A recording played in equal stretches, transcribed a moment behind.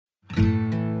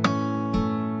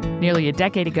Nearly a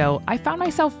decade ago, I found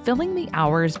myself filling the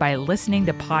hours by listening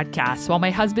to podcasts while my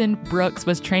husband, Brooks,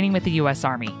 was training with the U.S.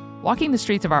 Army. Walking the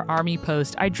streets of our Army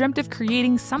post, I dreamt of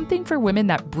creating something for women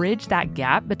that bridged that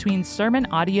gap between sermon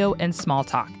audio and small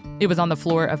talk. It was on the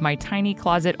floor of my tiny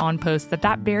closet on post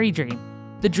that very dream,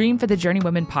 the dream for the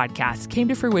Journeywomen podcast, came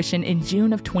to fruition in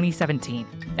June of 2017.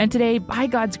 And today, by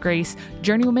God's grace,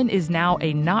 Journeywomen is now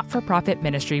a not-for-profit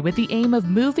ministry with the aim of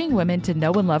moving women to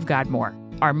know and love God more.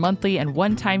 Our monthly and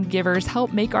one-time givers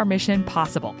help make our mission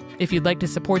possible. If you'd like to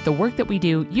support the work that we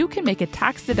do, you can make a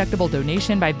tax-deductible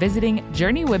donation by visiting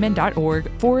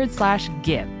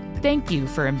journeywomen.org/give. Thank you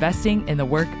for investing in the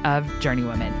work of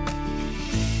Journeywomen.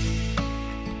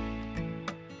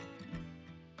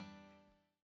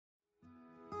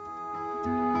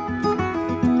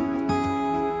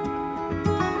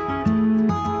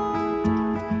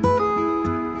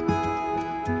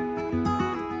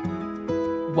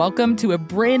 Welcome to a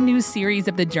brand new series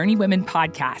of the Journeywomen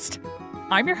podcast.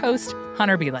 I'm your host,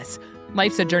 Hunter Belis.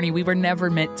 Life's a journey we were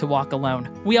never meant to walk alone.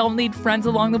 We all need friends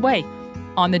along the way.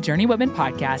 On the Journeywomen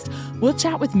podcast, we'll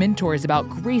chat with mentors about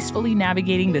gracefully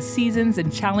navigating the seasons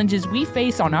and challenges we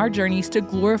face on our journeys to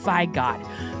glorify God.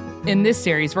 In this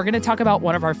series, we're going to talk about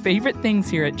one of our favorite things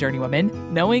here at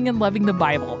Journeywomen, knowing and loving the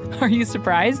Bible. Are you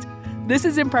surprised? This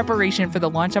is in preparation for the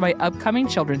launch of my upcoming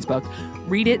children's book,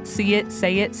 Read It, See It,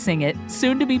 Say It, Sing It,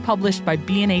 soon to be published by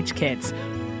B&H Kids.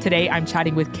 Today, I'm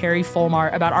chatting with Keri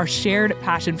Folmar about our shared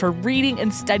passion for reading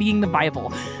and studying the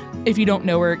Bible. If you don't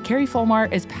know her, Keri Folmar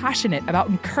is passionate about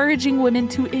encouraging women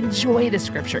to enjoy the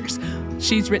scriptures.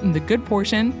 She's written The Good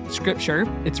Portion, Scripture,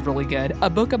 it's really good, a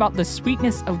book about the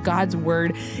sweetness of God's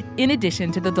Word, in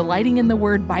addition to the Delighting in the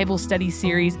Word Bible study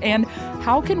series and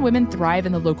How Can Women Thrive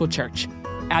in the Local Church.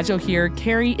 As you'll hear,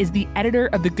 Keri is the editor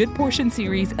of the Good Portion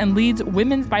series and leads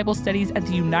women's Bible studies at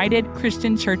the United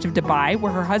Christian Church of Dubai,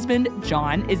 where her husband,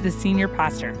 John, is the senior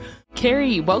pastor.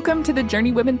 Keri, welcome to the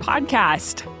Journeywomen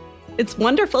podcast. It's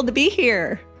wonderful to be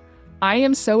here. I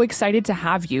am so excited to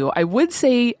have you. I would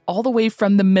say all the way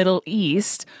from the Middle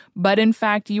East, but in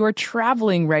fact, you are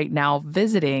traveling right now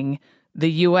visiting the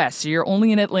U.S. So you're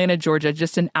only in Atlanta, Georgia,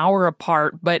 just an hour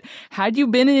apart. But had you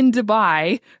been in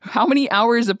Dubai, how many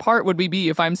hours apart would we be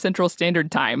if I'm Central Standard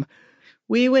Time?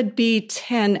 We would be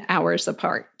 10 hours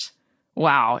apart.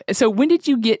 Wow. So when did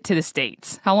you get to the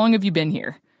States? How long have you been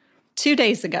here? 2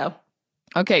 days ago.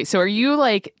 Okay. So are you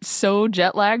so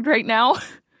jet lagged right now?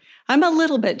 I'm a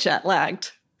little bit jet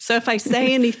lagged. So if I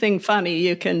say anything funny,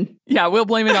 you can... Yeah, we'll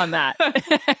blame it on that.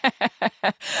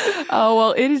 Oh,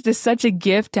 well, it is just such a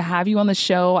gift to have you on the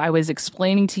show. I was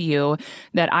explaining to you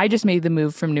that I just made the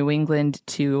move from New England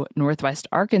to Northwest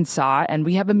Arkansas, and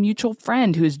we have a mutual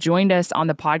friend who's joined us on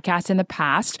the podcast in the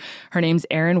past. Her name's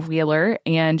Erin Wheeler,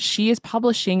 and she is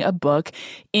publishing a book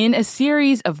in a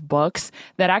series of books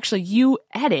that actually you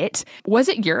edit. Was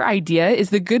it your idea? Is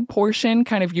The Good Portion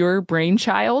kind of your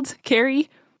brainchild, Keri?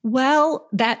 Well,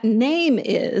 that name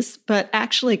is, but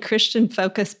actually Christian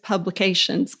Focus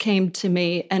Publications came to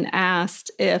me and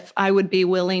asked if I would be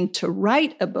willing to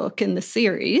write a book in the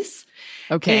series.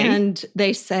 Okay. And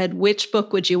they said, which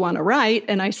book would you want to write?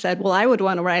 And I said, well, I would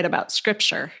want to write about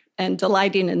scripture and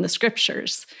delighting in the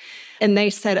scriptures. And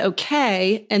they said,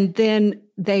 okay. And then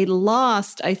they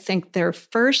lost, I think, their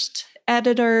first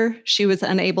editor. She was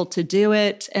unable to do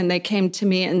it. And they came to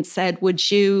me and said, would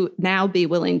you now be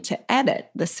willing to edit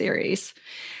the series?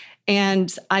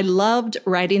 And I loved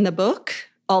writing the book,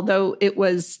 although it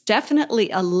was definitely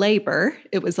a labor.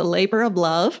 It was a labor of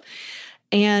love.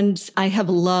 And I have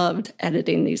loved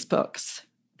editing these books.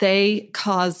 They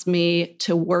cause me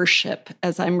to worship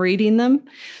as I'm reading them.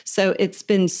 So it's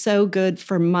been so good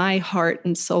for my heart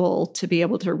and soul to be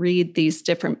able to read these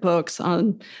different books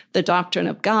on the doctrine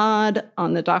of God,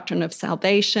 on the doctrine of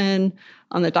salvation,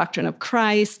 on the doctrine of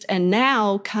Christ. And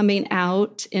now coming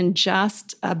out in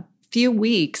just a few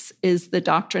weeks is the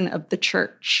doctrine of the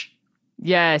church.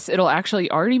 Yes, it'll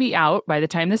actually already be out by the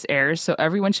time this airs, so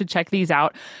everyone should check these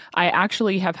out. I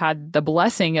actually have had the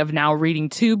blessing of now reading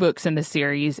 2 books in the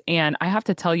series, and I have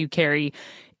to tell you, Keri,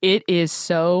 it is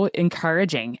so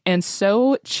encouraging and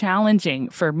so challenging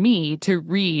for me to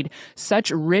read such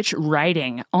rich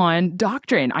writing on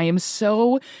doctrine. I am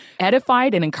so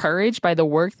edified and encouraged by the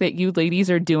work that you ladies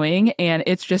are doing, and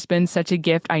it's just been such a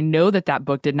gift. I know that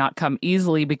book did not come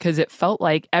easily because it felt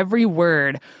like every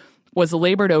word was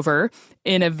labored over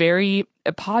in a very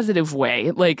positive way.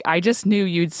 I just knew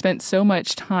you'd spent so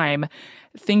much time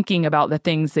thinking about the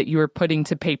things that you were putting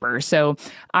to paper. So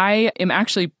I am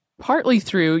actually partly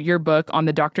through your book on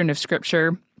the doctrine of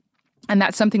Scripture. And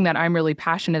that's something that I'm really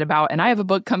passionate about. And I have a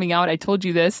book coming out, I told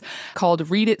you this, called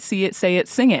Read It, See It, Say It,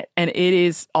 Sing It. And it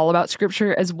is all about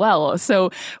scripture as well.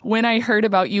 So when I heard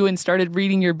about you and started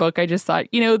reading your book, I just thought,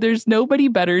 there's nobody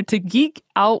better to geek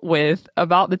out with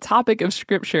about the topic of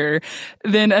scripture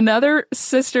than another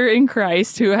sister in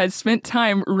Christ who has spent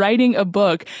time writing a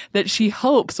book that she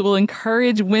hopes will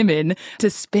encourage women to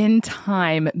spend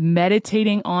time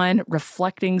meditating on,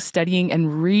 reflecting, studying,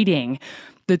 and reading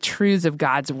the truths of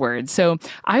God's word. So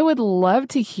I would love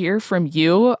to hear from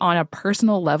you on a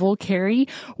personal level, Keri.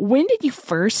 When did you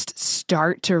first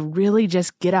start to really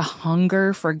just get a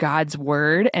hunger for God's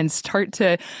word and start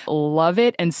to love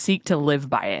it and seek to live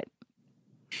by it?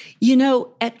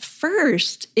 At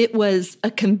first, it was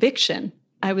a conviction.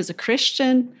 I was a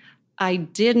Christian. I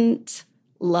didn't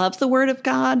love the Word of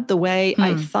God the way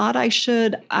I thought I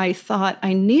should. I thought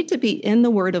I need to be in the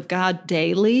Word of God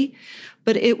daily,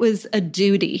 but it was a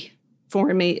duty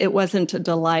for me. It wasn't a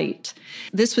delight.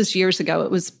 This was years ago.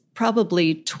 It was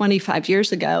probably 25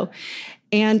 years ago.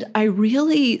 And I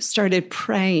really started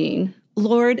praying,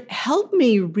 Lord, help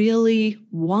me really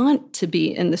want to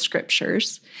be in the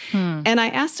scriptures. And I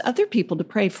asked other people to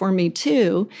pray for me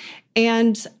too.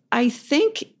 And I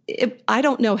think, I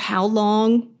don't know how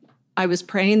long I was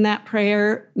praying that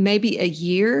prayer, maybe a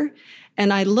year.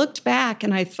 And I looked back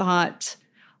and I thought,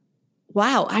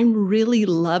 wow, I'm really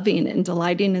loving and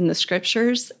delighting in the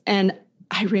scriptures. And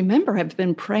I remember I've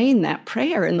been praying that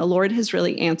prayer and the Lord has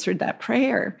really answered that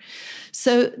prayer.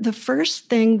 So the first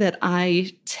thing that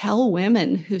I tell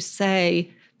women who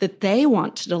say that they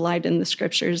want to delight in the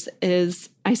scriptures is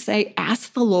I say,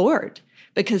 ask the Lord,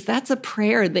 because that's a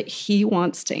prayer that He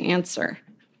wants to answer.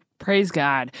 Praise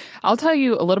God. I'll tell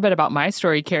you a little bit about my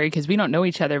story, Keri, because we don't know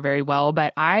each other very well,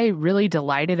 but I really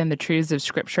delighted in the truths of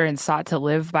Scripture and sought to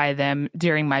live by them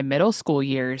during my middle school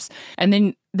years. And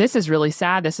then this is really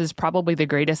sad. This is probably the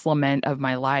greatest lament of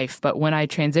my life. But when I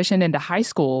transitioned into high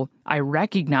school, I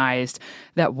recognized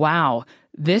that, wow,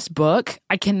 this book,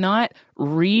 I cannot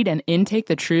read and intake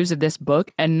the truths of this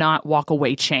book and not walk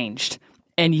away changed.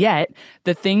 And yet,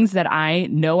 the things that I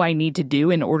know I need to do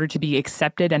in order to be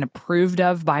accepted and approved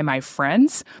of by my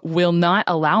friends will not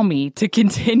allow me to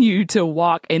continue to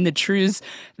walk in the truths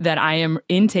that I am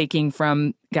intaking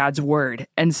from God's word.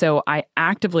 And so I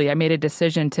made a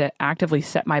decision to actively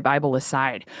set my Bible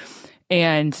aside.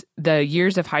 And the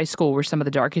years of high school were some of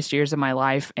the darkest years of my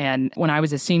life. And when I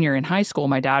was a senior in high school,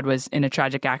 my dad was in a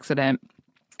tragic accident.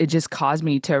 It just caused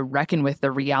me to reckon with the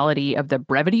reality of the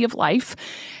brevity of life.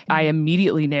 I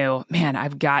immediately knew, man,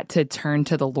 I've got to turn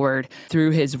to the Lord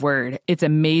through His word. It's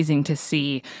amazing to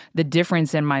see the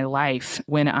difference in my life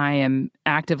when I am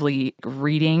actively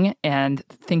reading and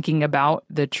thinking about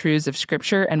the truths of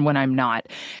Scripture and when I'm not.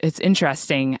 It's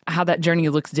interesting how that journey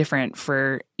looks different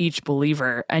for each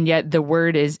believer, and yet the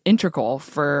word is integral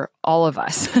for all of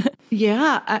us.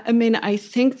 Yeah, I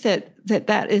think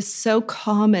that is so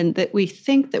common that we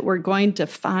think that we're going to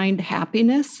find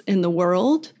happiness in the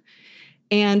world.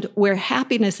 And where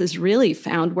happiness is really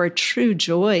found, where true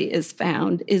joy is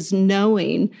found, is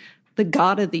knowing the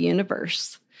God of the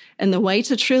universe. And the way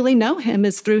to truly know Him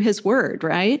is through His word,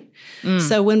 right?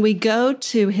 So when we go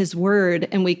to His word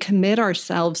and we commit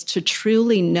ourselves to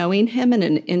truly knowing Him in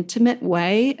an intimate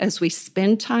way, as we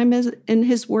spend time in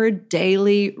His word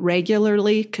daily,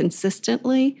 regularly,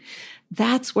 consistently,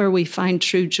 that's where we find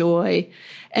true joy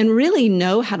and really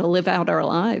know how to live out our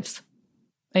lives.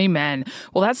 Amen.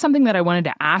 Well, that's something that I wanted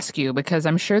to ask you, because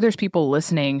I'm sure there's people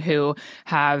listening who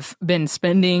have been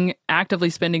actively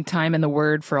spending time in the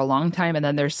Word for a long time. And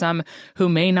then there's some who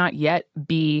may not yet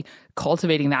be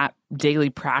cultivating that daily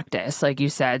practice, like you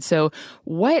said. So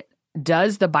what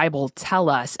does the Bible tell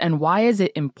us, and why is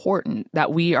it important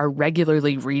that we are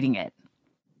regularly reading it?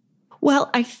 Well,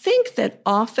 I think that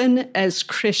often as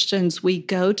Christians, we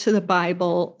go to the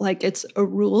Bible like it's a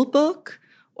rule book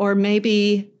or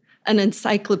maybe an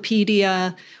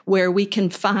encyclopedia where we can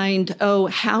find,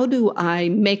 how do I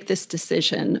make this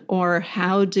decision? Or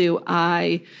how do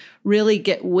I really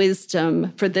get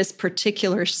wisdom for this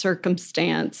particular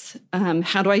circumstance?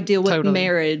 How do I deal with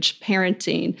marriage,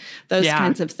 parenting, those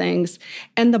kinds of things?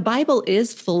 And the Bible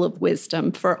is full of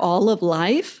wisdom for all of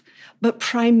life, but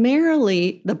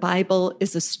primarily the Bible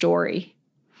is a story.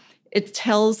 It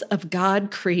tells of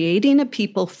God creating a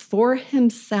people for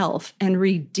Himself and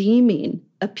redeeming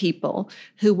a people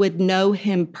who would know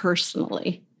Him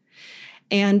personally.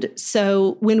 And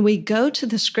so when we go to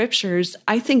the scriptures,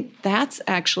 I think that's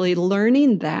actually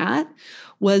learning that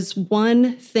was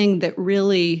one thing that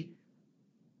really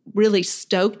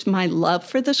stoked my love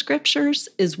for the scriptures,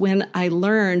 is when I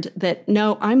learned that,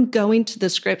 no, I'm going to the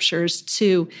scriptures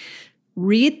to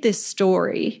read this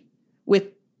story with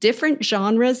different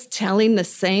genres telling the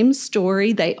same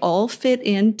story. They all fit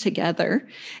in together.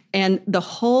 And the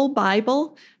whole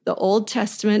Bible, the Old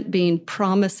Testament being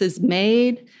promises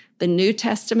made, the New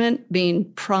Testament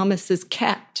being promises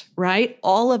kept, right?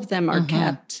 All of them are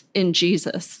kept in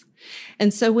Jesus.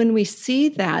 And so when we see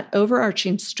that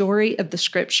overarching story of the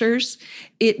scriptures,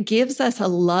 it gives us a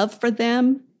love for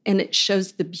them and it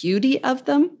shows the beauty of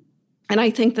them. And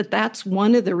I think that that's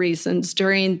one of the reasons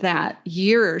during that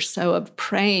year or so of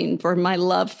praying for my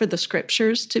love for the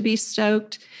scriptures to be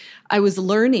stoked, I was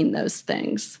learning those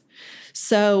things.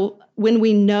 So when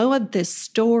we know of this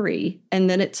story, and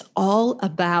then it's all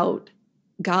about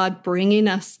God bringing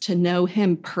us to know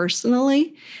him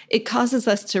personally, it causes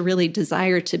us to really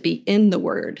desire to be in the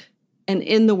Word and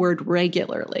in the Word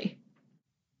regularly.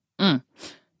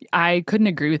 I couldn't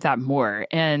agree with that more.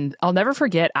 And I'll never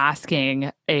forget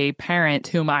asking a parent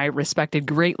whom I respected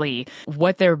greatly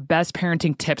what their best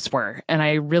parenting tips were. And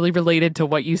I really related to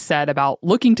what you said about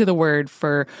looking to the Word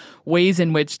for ways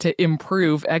in which to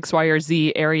improve X, Y, or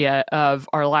Z area of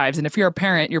our lives. And if you're a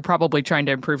parent, you're probably trying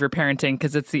to improve your parenting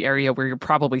because it's the area where you're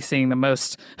probably seeing the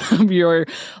most of your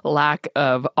lack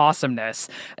of awesomeness.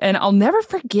 And I'll never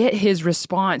forget his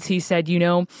response. He said,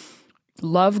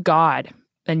 love God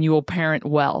and you will parent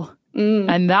well.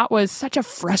 And that was such a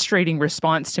frustrating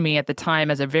response to me at the time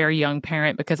as a very young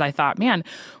parent, because I thought, man,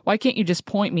 why can't you just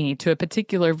point me to a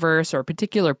particular verse or a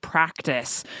particular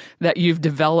practice that you've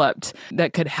developed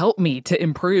that could help me to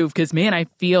improve? Because, man, I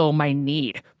feel my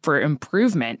need for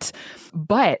improvement.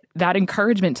 But that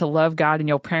encouragement to love God and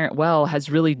you'll parent well has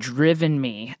really driven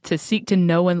me to seek to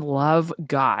know and love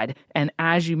God. And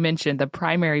as you mentioned, the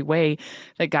primary way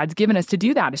that God's given us to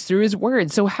do that is through his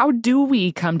word. So how do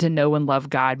we come to know and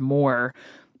love God more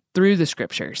through the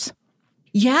scriptures?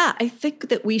 Yeah, I think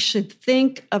that we should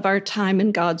think of our time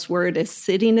in God's word as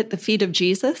sitting at the feet of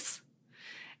Jesus.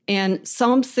 And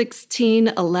Psalm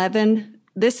 16:11,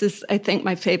 this is, I think,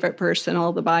 my favorite verse in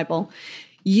all the Bible.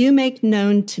 You make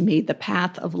known to me the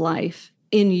path of life.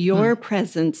 In your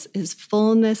presence is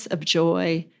fullness of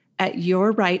joy. At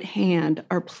your right hand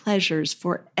are pleasures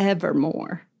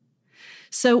forevermore.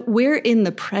 So we're in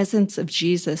the presence of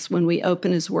Jesus when we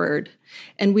open his word,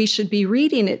 and we should be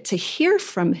reading it to hear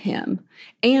from him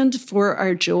and for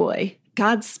our joy.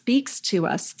 God speaks to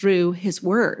us through his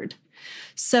word.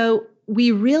 So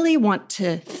we really want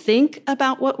to think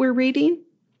about what we're reading.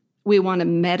 We want to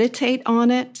meditate on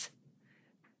it.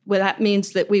 Well, that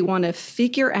means that we want to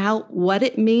figure out what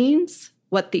it means,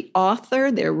 what the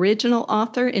author, the original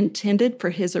author, intended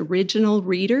for his original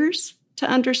readers to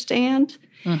understand.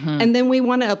 And then we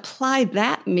want to apply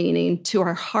that meaning to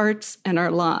our hearts and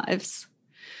our lives.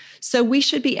 So we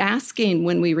should be asking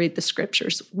when we read the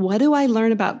scriptures, what do I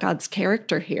learn about God's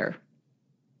character here?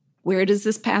 Where does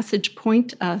this passage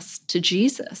point us to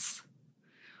Jesus?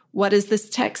 What does this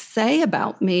text say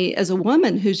about me as a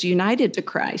woman who's united to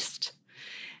Christ?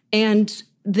 And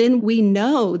then we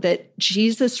know that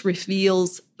Jesus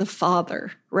reveals the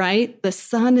Father, right? The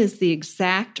Son is the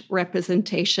exact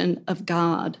representation of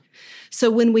God. So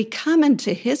when we come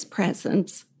into his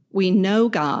presence, we know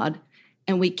God,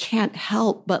 and we can't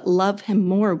help but love him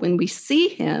more when we see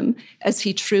him as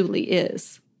he truly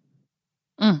is.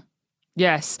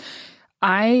 Yes.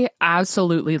 I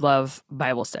absolutely love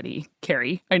Bible study,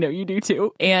 Keri. I know you do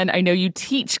too. And I know you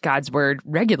teach God's word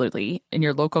regularly in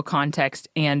your local context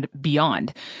and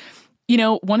beyond.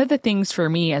 One of the things for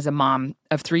me as a mom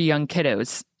of 3 young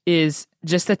kiddos is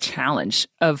just the challenge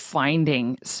of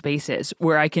finding spaces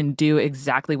where I can do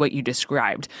exactly what you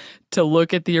described, to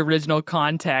look at the original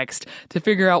context, to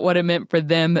figure out what it meant for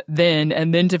them then,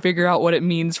 and then to figure out what it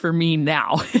means for me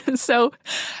now. So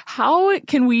how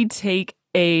can we take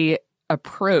a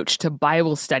approach to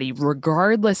Bible study,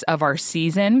 regardless of our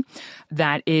season,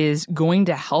 that is going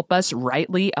to help us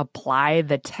rightly apply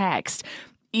the text,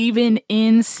 even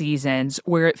in seasons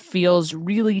where it feels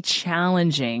really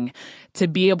challenging to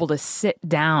be able to sit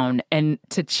down and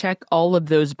to check all of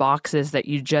those boxes that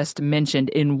you just mentioned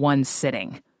in one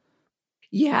sitting?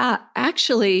 Yeah,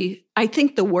 actually, I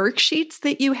think the worksheets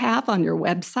that you have on your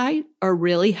website are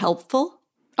really helpful.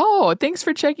 Oh, thanks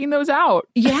for checking those out.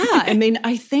 Yeah,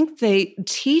 I think they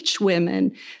teach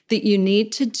women that you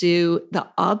need to do the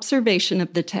observation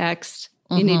of the text,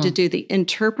 you need to do the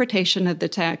interpretation of the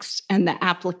text, and the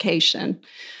application.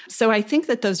 So I think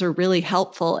that those are really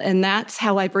helpful, and that's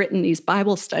how I've written these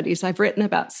Bible studies. I've written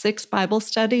about 6 Bible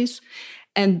studies,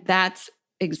 and that's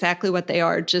exactly what they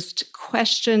are, just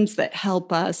questions that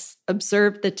help us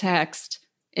observe the text,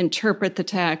 interpret the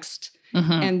text,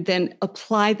 and then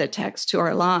apply the text to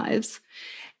our lives.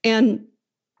 And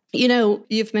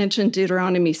You've mentioned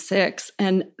Deuteronomy 6,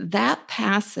 and that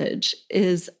passage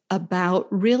is about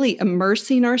really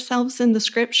immersing ourselves in the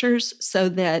scriptures so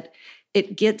that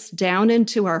it gets down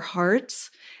into our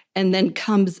hearts and then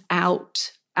comes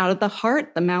out of the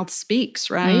heart. The mouth speaks,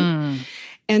 right?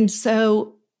 And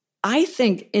so I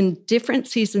think in different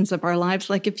seasons of our lives,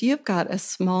 like if you've got a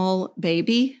small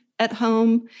baby at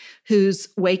home who's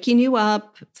waking you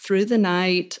up through the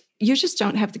night, you just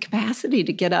don't have the capacity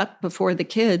to get up before the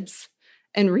kids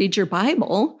and read your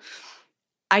Bible.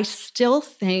 I still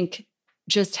think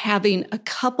just having a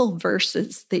couple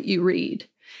verses that you read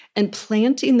and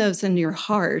planting those in your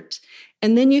heart,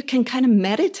 and then you can kind of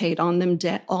meditate on them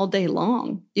all day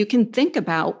long. You can think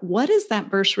about, what does that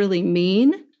verse really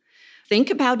mean? Think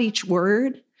about each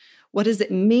word. What does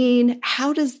it mean?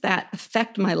 How does that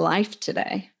affect my life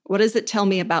today? What does it tell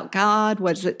me about God?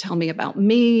 What does it tell me about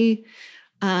me?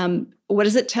 What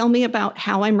does it tell me about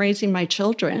how I'm raising my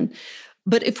children?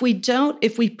 But if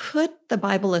we put the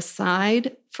Bible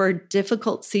aside for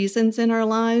difficult seasons in our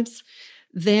lives,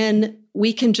 then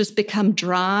we can just become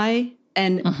dry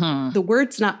and the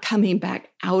word's not coming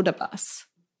back out of us.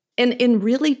 And in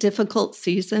really difficult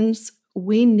seasons,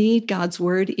 we need God's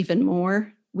word even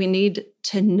more. We need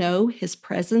to know his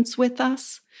presence with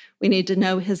us. We need to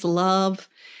know his love.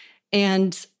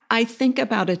 And I think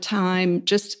about a time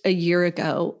just a year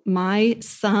ago, my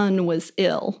son was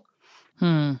ill,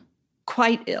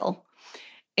 quite ill.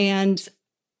 And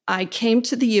I came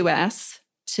to the U.S.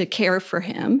 to care for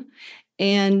him,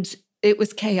 and it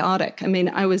was chaotic. I mean,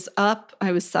 I was up,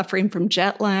 I was suffering from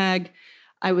jet lag.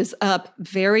 I was up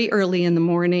very early in the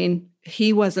morning.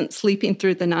 He wasn't sleeping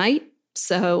through the night.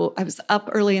 So I was up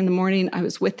early in the morning. I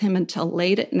was with him until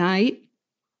late at night.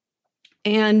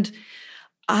 And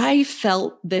I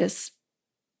felt this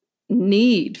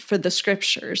need for the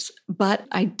scriptures, but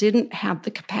I didn't have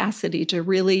the capacity to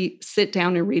really sit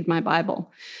down and read my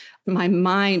Bible. My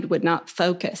mind would not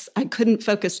focus. I couldn't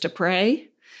focus to pray.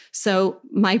 So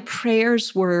my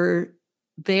prayers were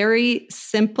very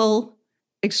simple,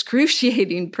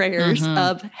 excruciating prayers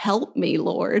of help me,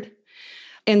 Lord.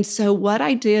 And so what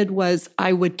I did was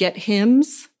I would get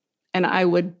hymns and I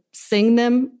would sing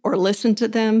them or listen to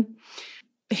them,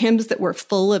 hymns that were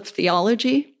full of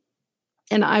theology.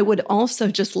 And I would also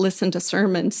just listen to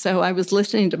sermons. So I was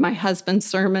listening to my husband's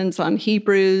sermons on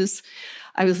Hebrews.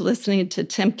 I was listening to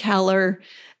Tim Keller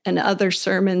and other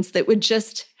sermons that would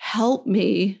just help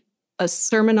me, a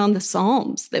sermon on the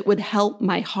Psalms that would help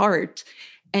my heart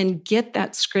and get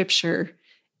that scripture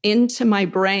into my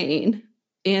brain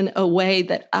in a way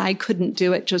that I couldn't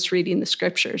do it just reading the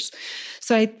scriptures.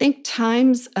 So I think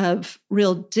times of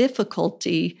real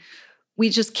difficulty, we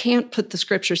just can't put the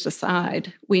scriptures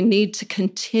aside. We need to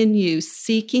continue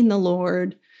seeking the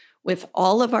Lord with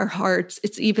all of our hearts.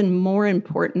 It's even more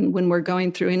important when we're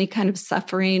going through any kind of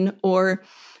suffering or,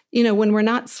 when we're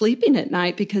not sleeping at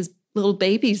night because little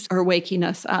babies are waking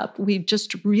us up. We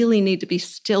just really need to be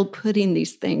still putting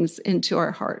these things into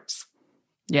our hearts.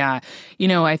 Yeah.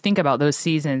 I think about those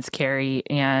seasons, Keri,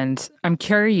 and I'm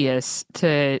curious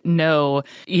to know,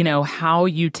 how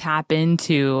you tap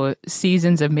into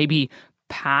seasons of maybe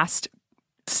past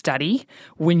study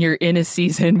when you're in a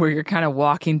season where you're kind of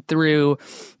walking through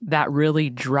that really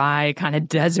dry kind of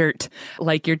desert,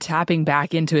 like you're tapping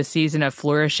back into a season of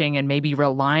flourishing and maybe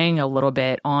relying a little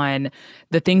bit on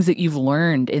the things that you've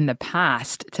learned in the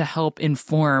past to help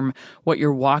inform what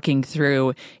you're walking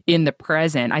through in the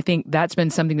present. I think that's been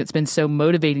something that's been so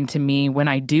motivating to me when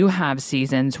I do have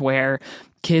seasons where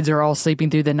kids are all sleeping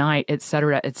through the night, et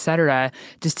cetera,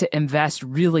 just to invest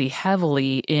really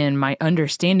heavily in my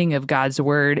understanding of God's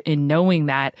word, in knowing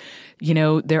that,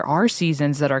 there are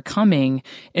seasons that are coming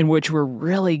in which we're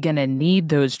really going to need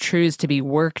those truths to be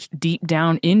worked deep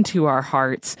down into our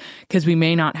hearts, because we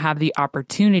may not have the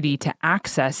opportunity to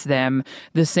access them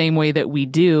the same way that we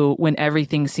do when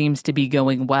everything seems to be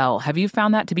going well. Have you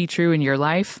found that to be true in your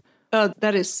life? Oh,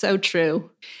 that is so true.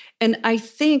 And I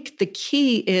think the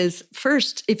key is,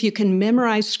 first, if you can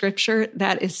memorize scripture,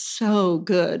 that is so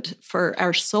good for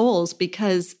our souls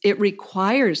because it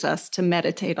requires us to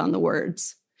meditate on the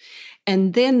words.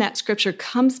 And then that scripture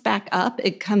comes back up.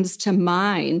 It comes to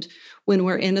mind when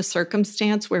we're in a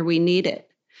circumstance where we need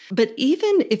it. But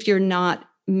even if you're not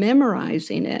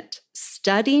memorizing it,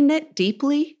 studying it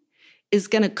deeply is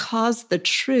going to cause the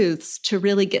truths to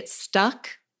really get stuck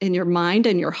in your mind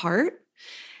and your heart.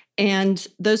 And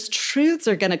those truths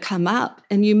are going to come up,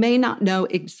 and you may not know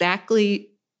exactly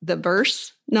the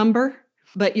verse number,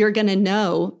 but you're going to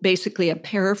know basically a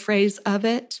paraphrase of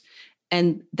it,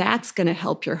 and that's going to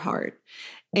help your heart.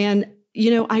 And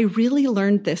I really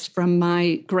learned this from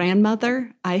my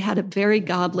grandmother. I had a very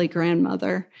godly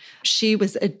grandmother. She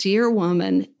was a dear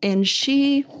woman, and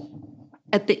she,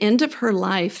 at the end of her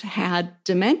life, had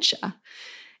dementia.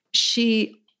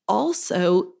 She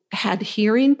also had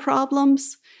hearing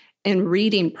problems and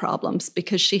reading problems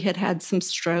because she had had some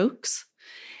strokes.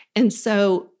 And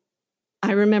so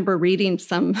I remember reading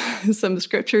some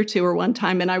scripture to her one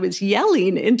time, and I was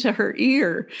yelling into her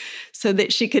ear so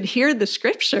that she could hear the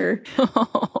scripture.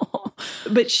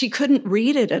 But she couldn't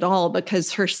read it at all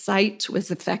because her sight was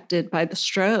affected by the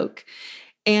stroke.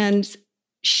 And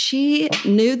she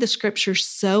knew the scripture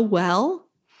so well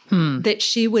that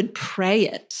she would pray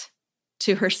it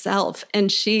to herself.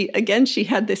 And she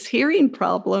had this hearing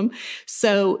problem.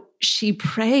 So she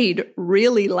prayed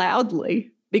really loudly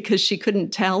because she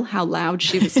couldn't tell how loud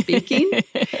she was speaking.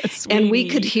 And we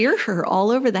could hear her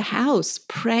all over the house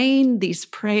praying these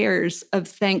prayers of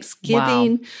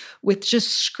thanksgiving with just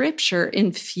scripture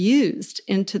infused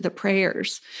into the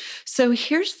prayers. So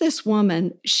here's this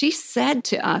woman. She said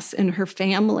to us and her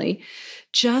family,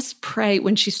 just pray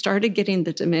when she started getting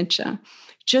the dementia.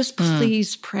 Just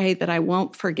please pray that I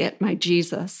won't forget my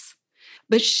Jesus.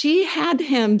 But she had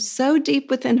him so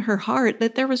deep within her heart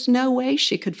that there was no way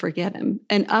she could forget him.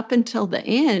 And up until the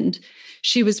end,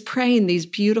 she was praying these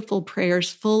beautiful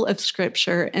prayers full of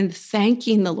scripture and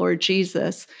thanking the Lord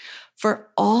Jesus for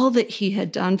all that he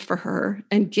had done for her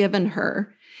and given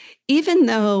her. Even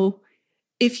though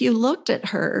if you looked at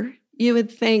her, you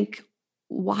would think,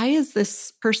 why is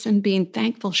this person being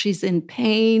thankful? She's in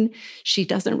pain. She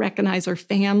doesn't recognize her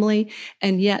family.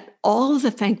 And yet all of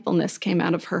the thankfulness came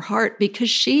out of her heart because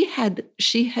she had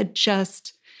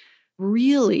just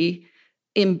really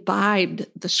imbibed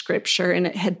the scripture and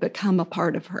it had become a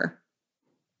part of her.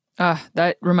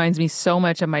 That reminds me so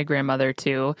much of my grandmother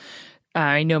too.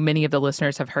 I know many of the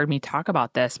listeners have heard me talk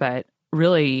about this, but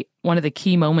really one of the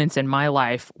key moments in my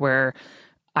life where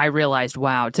I realized,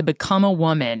 wow, to become a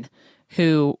woman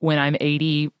who, when I'm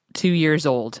 82 years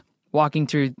old, walking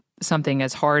through something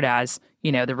as hard as,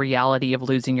 the reality of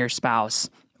losing your spouse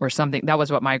or something, that was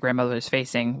what my grandmother was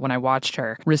facing when I watched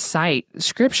her recite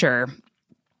scripture.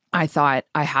 I thought,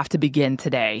 I have to begin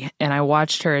today. And I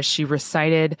watched her as she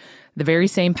recited the very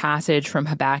same passage from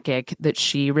Habakkuk that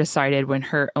she recited when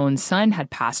her own son had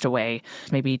passed away,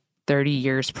 maybe 30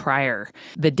 years prior,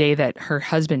 the day that her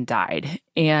husband died.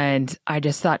 And I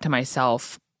just thought to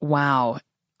myself, wow,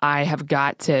 I have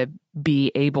got to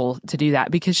be able to do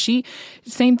that because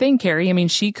same thing, Keri. I mean,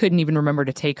 she couldn't even remember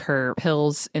to take her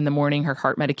pills in the morning, her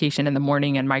heart medication in the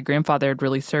morning. And my grandfather had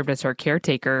really served as her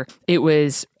caretaker. It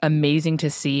was amazing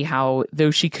to see how, though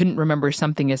she couldn't remember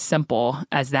something as simple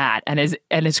as that and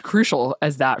as crucial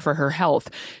as that for her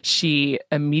health, she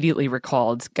immediately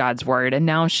recalled God's word. And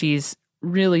now she's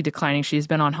really declining. She's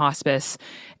been on hospice.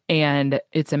 And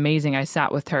it's amazing. I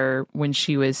sat with her when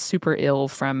she was super ill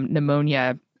from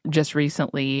pneumonia just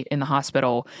recently in the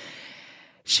hospital.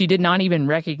 She did not even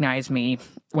recognize me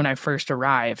when I first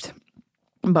arrived,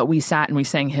 but we sat and we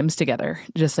sang hymns together,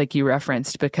 just like you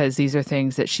referenced, because these are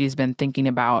things that she's been thinking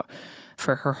about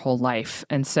for her whole life.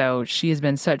 And so she has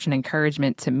been such an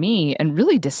encouragement to me and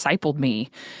really discipled me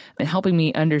and helping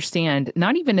me understand,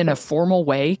 not even in a formal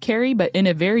way, Keri, but in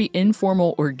a very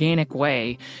informal, organic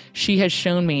way. She has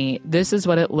shown me this is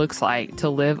what it looks like to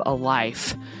live a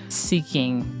life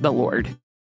seeking the Lord.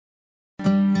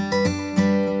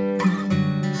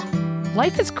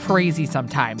 Life is crazy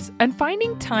sometimes, and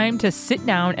finding time to sit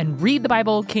down and read the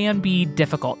Bible can be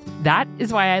difficult. That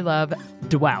is why I love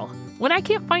Dwell. When I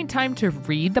can't find time to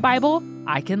read the Bible,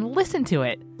 I can listen to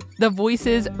it. The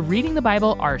voices reading the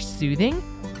Bible are soothing.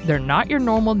 They're not your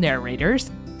normal narrators.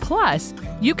 Plus,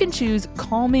 you can choose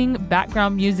calming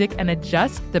background music and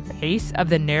adjust the pace of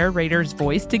the narrator's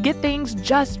voice to get things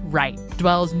just right.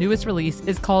 Dwell's newest release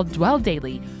is called Dwell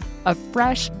Daily, a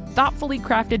fresh, thoughtfully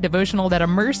crafted devotional that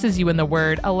immerses you in the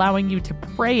Word, allowing you to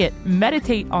pray it,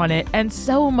 meditate on it, and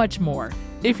so much more.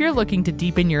 If you're looking to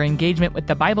deepen your engagement with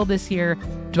the Bible this year,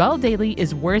 Dwell Daily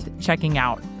is worth checking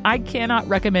out. I cannot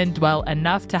recommend Dwell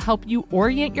enough to help you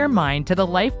orient your mind to the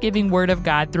life-giving Word of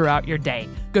God throughout your day.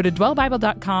 Go to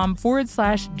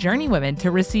dwellbible.com/journeywomen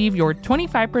to receive your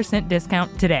 25%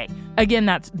 discount today. Again,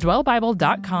 that's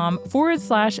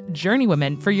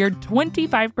dwellbible.com/journeywomen for your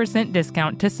 25%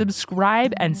 discount to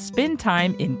subscribe and spend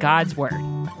time in God's Word.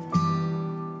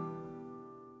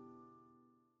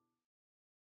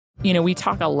 We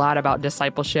talk a lot about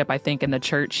discipleship, I think, in the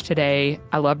church today.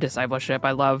 I love discipleship. I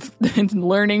love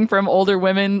learning from older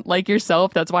women like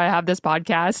yourself. That's why I have this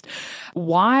podcast.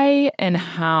 Why and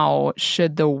how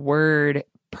should the Word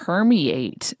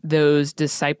permeate those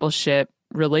discipleship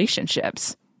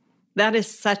relationships? That is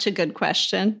such a good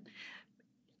question.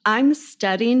 I'm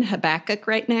studying Habakkuk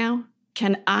right now.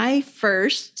 Can I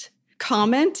first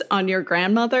comment on your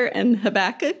grandmother and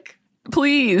Habakkuk?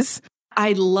 Please.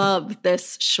 I love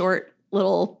this short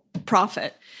little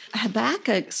prophet.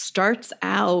 Habakkuk starts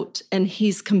out and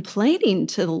he's complaining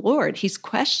to the Lord. He's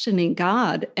questioning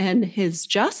God and his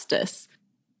justice,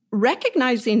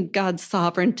 recognizing God's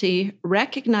sovereignty,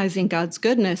 recognizing God's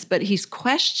goodness, but he's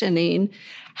questioning,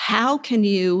 how can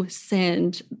you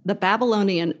send the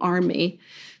Babylonian army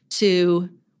to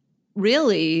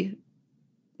really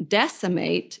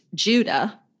decimate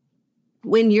Judah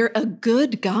when you're a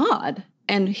good God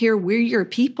and here we're your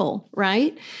people,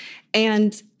 right?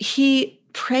 And he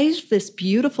prays this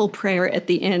beautiful prayer at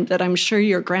the end that I'm sure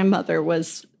your grandmother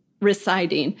was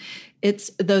reciting.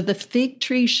 It's, though the fig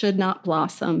tree should not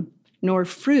blossom, nor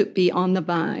fruit be on the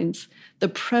vines, the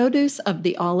produce of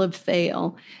the olive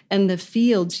fail, and the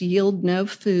fields yield no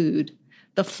food,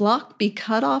 the flock be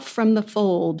cut off from the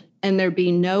fold, and there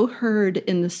be no herd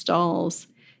in the stalls.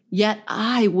 Yet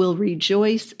I will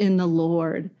rejoice in the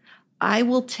Lord. I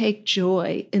will take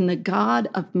joy in the God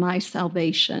of my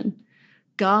salvation.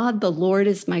 God, the Lord,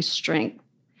 is my strength.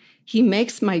 He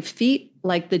makes my feet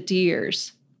like the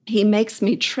deer's. He makes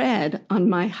me tread on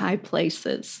my high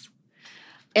places.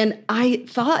 And I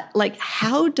thought, like,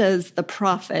 how does the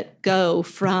prophet go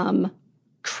from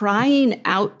crying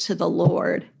out to the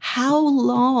Lord, how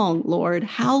long, Lord,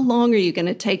 how long are you going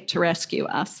to take to rescue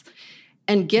us?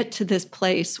 And get to this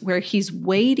place where he's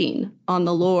waiting on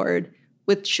the Lord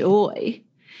with joy.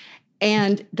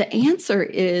 And the answer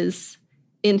is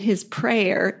in his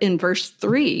prayer in verse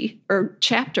 3 or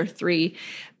chapter 3.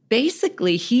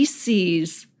 Basically, he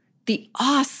sees the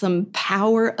awesome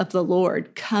power of the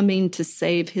Lord coming to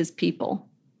save his people.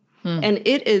 And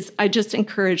it is, I just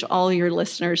encourage all your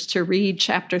listeners to read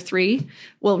chapter 3.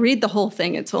 Well, read the whole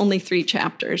thing. It's only 3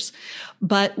 chapters.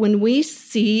 But when we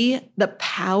see the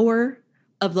power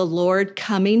of the Lord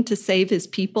coming to save his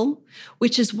people,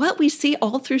 which is what we see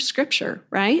all through Scripture,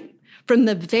 right? From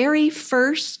the very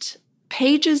first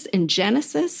pages in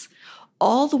Genesis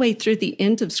all the way through the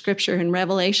end of Scripture in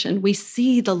Revelation, we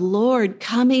see the Lord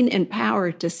coming in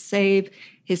power to save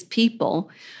his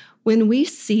people. When we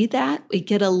see that, we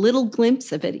get a little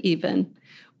glimpse of it even.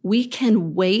 We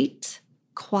can wait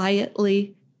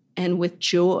quietly and with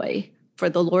joy for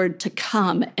the Lord to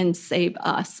come and save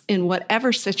us in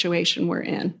whatever situation we're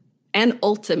in, and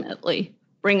ultimately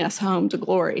bring us home to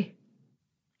glory.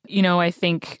 You know, I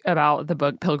think about the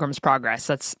book Pilgrim's Progress.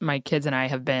 That's my kids and I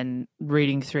have been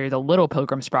reading through the Little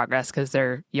Pilgrim's Progress because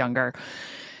they're younger.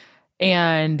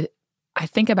 And I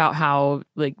think about how,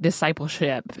 like,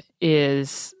 discipleship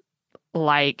is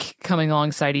like coming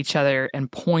alongside each other and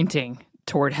pointing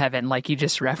toward heaven, like you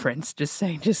just referenced, just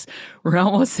saying, just we're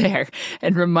almost there,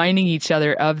 and reminding each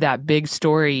other of that big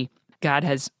story God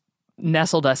has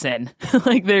nestled us in.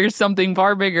 Like there's something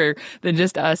far bigger than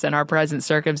just us and our present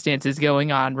circumstances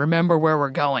going on. Remember where we're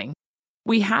going.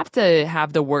 We have to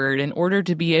have the word in order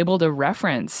to be able to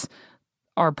reference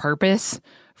our purpose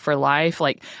for life.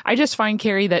 Like I just find,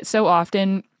 Keri, that so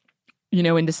often, you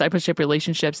know, in discipleship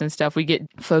relationships and stuff, we get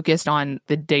focused on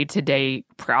the day-to-day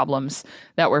problems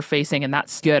that we're facing, and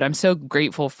that's good. I'm so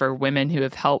grateful for women who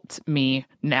have helped me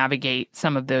navigate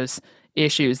some of those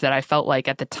issues that I felt like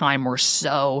at the time were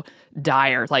so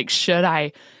dire. Like, should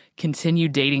I continue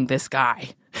dating this guy?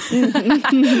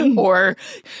 Or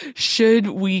should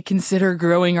we consider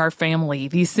growing our family?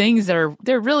 These things they're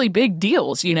really big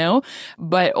deals, you know?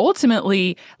 But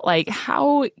ultimately, like,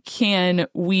 how can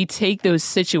we take those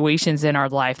situations in our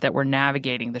life that we're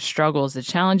navigating, the struggles, the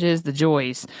challenges, the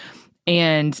joys,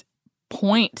 and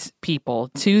point people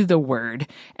to the word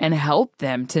and help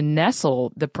them to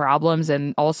nestle the problems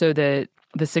and also the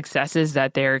successes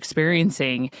that they're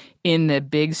experiencing in the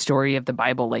big story of the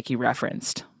Bible, like you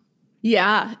referenced?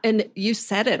 Yeah, and you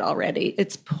said it already.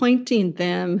 It's pointing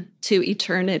them to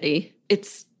eternity.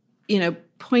 It's, you know,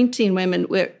 pointing women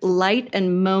where light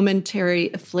and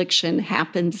momentary affliction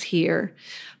happens here,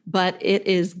 but it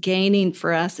is gaining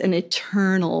for us an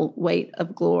eternal weight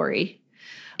of glory.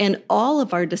 And all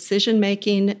of our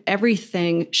decision-making,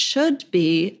 everything should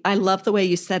be, I love the way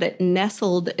you said it,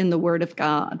 nestled in the Word of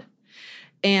God.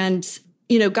 And,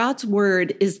 you know, God's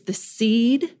Word is the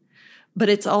seed, but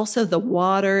it's also the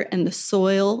water and the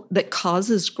soil that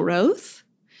causes growth.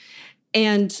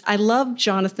 And I love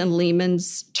Jonathan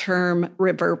Leeman's term,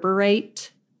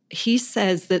 reverberate. He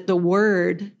says that the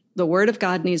word of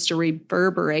God needs to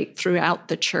reverberate throughout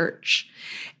the church.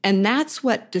 And that's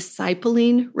what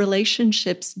discipling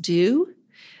relationships do.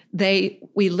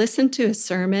 We listen to a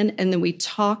sermon and then we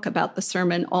talk about the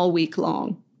sermon all week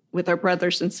long. with our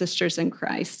brothers and sisters in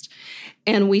Christ.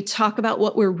 And we talk about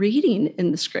what we're reading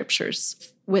in the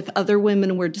scriptures with other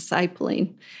women we're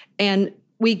discipling. And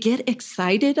we get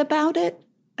excited about it.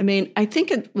 I mean, I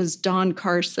think it was Don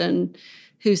Carson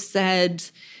who said,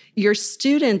 your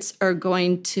students are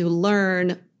going to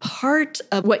learn part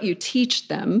of what you teach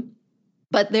them,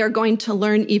 but they're going to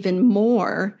learn even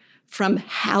more from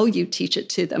how you teach it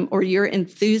to them or your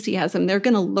enthusiasm. They're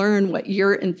going to learn what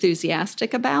you're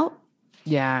enthusiastic about.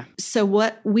 Yeah. So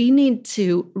what we need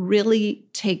to really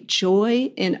take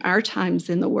joy in our times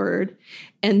in the Word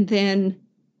and then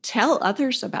tell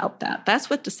others about that. That's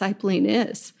what discipling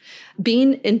is.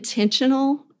 Being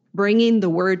intentional, bringing the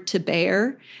Word to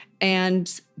bear,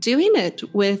 and doing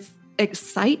it with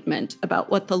excitement about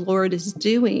what the Lord is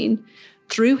doing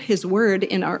through His Word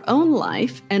in our own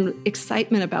life and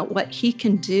excitement about what He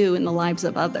can do in the lives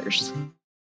of others.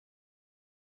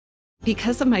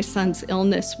 Because of my son's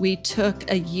illness, we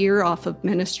took a year off of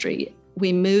ministry.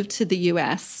 We moved to the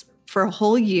U.S. for a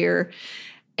whole year,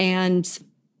 and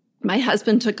my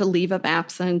husband took a leave of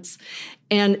absence.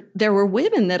 And there were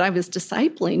women that I was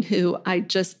discipling who I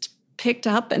just picked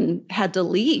up and had to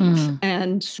leave.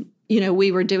 And,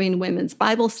 we were doing women's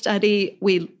Bible study.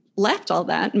 We left all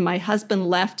that, and my husband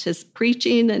left his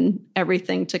preaching and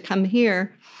everything to come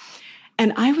here.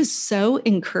 And I was so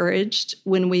encouraged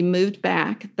when we moved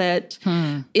back that,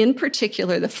 in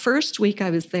particular, the first week I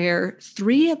was there,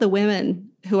 3 of the women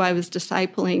who I was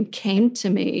discipling came to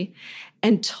me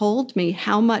and told me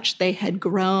how much they had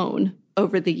grown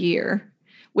over the year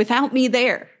without me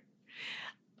there.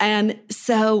 And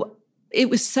so it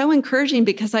was so encouraging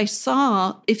because I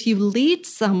saw if you lead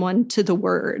someone to the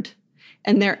Word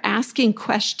and they're asking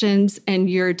questions and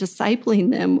you're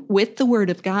discipling them with the Word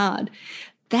of God,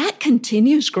 that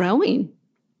continues growing.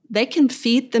 They can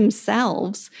feed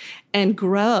themselves and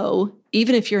grow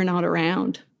even if you're not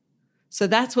around. So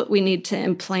that's what we need to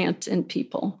implant in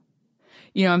people.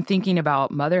 I'm thinking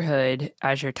about motherhood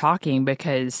as you're talking,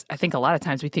 because I think a lot of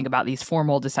times we think about these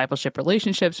formal discipleship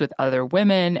relationships with other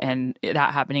women and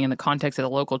that happening in the context of the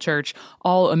local church,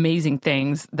 all amazing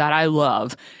things that I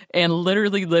love and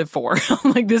literally live for.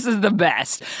 Like, this is the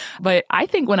best. But I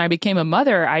think when I became a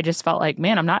mother, I just felt like,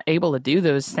 man, I'm not able to do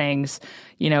those things,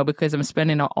 because I'm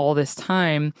spending all this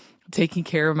time taking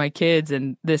care of my kids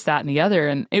and this, that, and the other.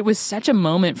 And it was such a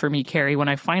moment for me, Keri, when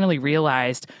I finally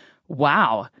realized,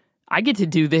 wow, I get to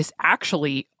do this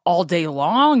actually all day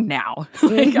long now.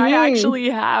 Like, I actually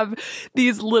have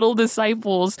these little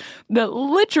disciples that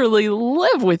literally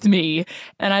live with me.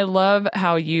 And I love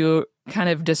how you kind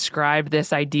of describe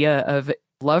this idea of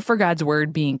love for God's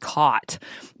Word being caught.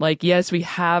 Like, yes, we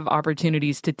have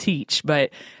opportunities to teach, but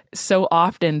so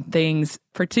often things,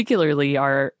 particularly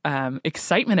our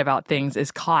excitement about things, is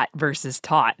caught versus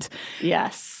taught.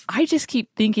 Yes. I just keep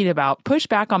thinking about, push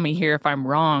back on me here if I'm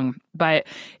wrong, but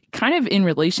kind of in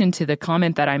relation to the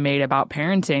comment that I made about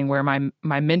parenting, where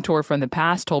my mentor from the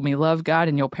past told me, love God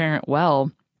and you'll parent well.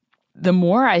 The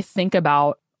more I think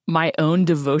about my own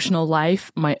devotional life,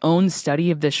 my own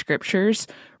study of the scriptures,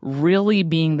 really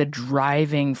being the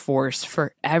driving force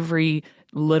for every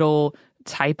little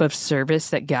type of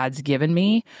service that God's given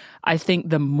me, I think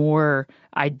the more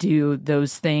I do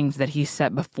those things that He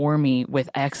set before me with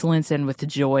excellence and with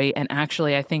joy, and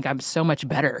actually I think I'm so much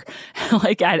better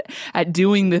like at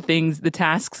doing the things, the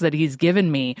tasks that He's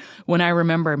given me, when I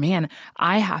remember, man,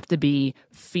 I have to be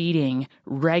feeding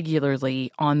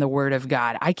regularly on the Word of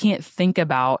God. I can't think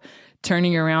about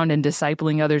turning around and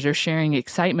discipling others or sharing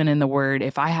excitement in the Word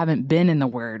if I haven't been in the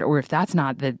Word, or if that's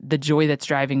not the joy that's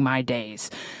driving my days.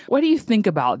 What do you think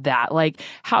about that? Like,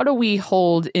 how do we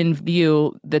hold in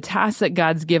view the tasks that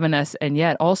God's given us and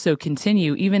yet also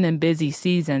continue, even in busy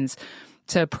seasons,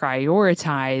 to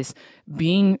prioritize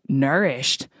being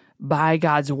nourished by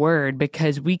God's Word?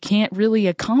 Because we can't really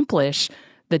accomplish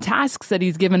the tasks that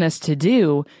He's given us to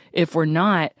do if we're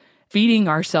not feeding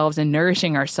ourselves and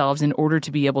nourishing ourselves in order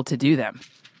to be able to do them.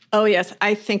 Oh, yes.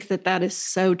 I think that is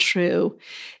so true.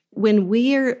 When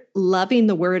we're loving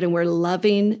the Word and we're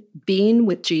loving being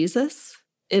with Jesus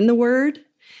in the Word,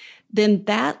 then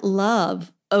that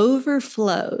love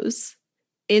overflows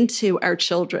into our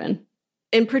children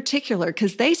in particular,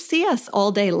 because they see us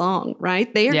all day long,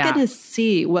 right? They are going to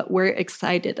see what we're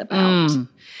excited about.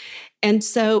 And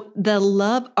so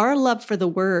our love for the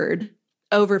Word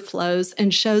overflows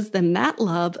and shows them that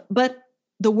love, but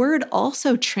the Word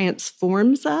also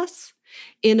transforms us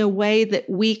in a way that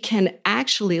we can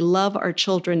actually love our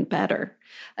children better.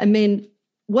 I mean,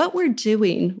 what we're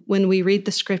doing when we read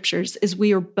the scriptures is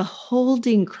we are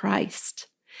beholding Christ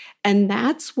And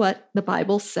that's what the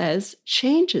Bible says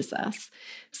changes us.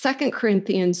 2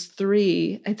 Corinthians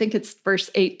 3, I think it's verse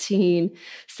 18,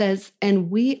 says, "And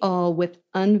we all with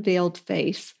unveiled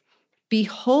face,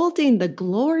 beholding the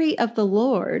glory of the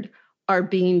Lord, are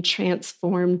being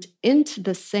transformed into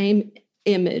the same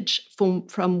image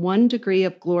from one degree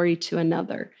of glory to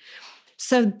another."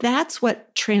 So that's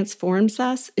what transforms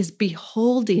us, is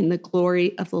beholding the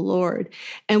glory of the Lord.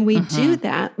 And we do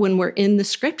that when we're in the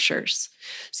scriptures.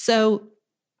 So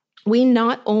we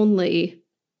not only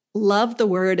love the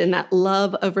word, and that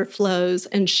love overflows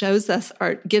and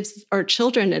gives our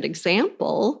children an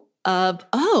example of,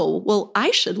 oh, well,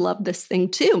 I should love this thing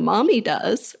too. Mommy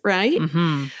does, right?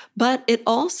 But it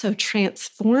also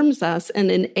transforms us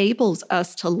and enables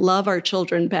us to love our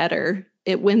children better.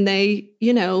 When they,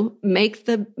 make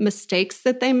the mistakes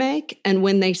that they make, and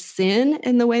when they sin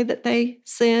in the way that they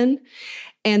sin.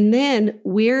 And then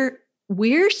we're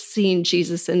seeing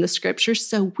Jesus in the scriptures,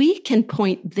 so we can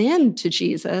point them to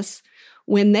Jesus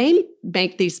when they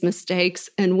make these mistakes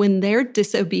and when they're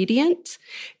disobedient.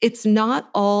 It's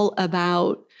not all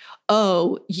about,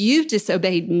 oh, you've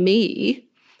disobeyed me.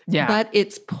 Yeah. But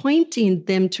it's pointing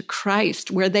them to Christ,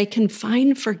 where they can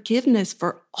find forgiveness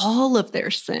for all of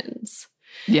their sins.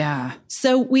 Yeah.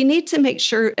 So we need to make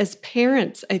sure as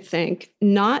parents, I think,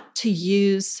 not to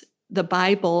use the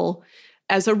Bible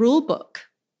as a rule book,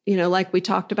 like we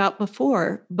talked about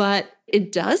before, but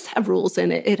it does have rules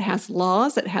in it. It has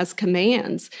laws, it has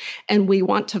commands, and we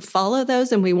want to follow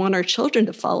those, and we want our children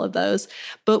to follow those,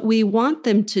 but we want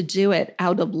them to do it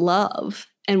out of love,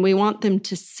 and we want them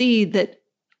to see that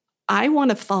I want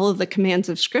to follow the commands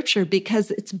of Scripture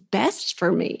because it's best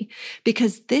for me,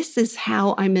 because this is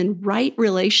how I'm in right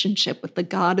relationship with the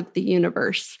God of the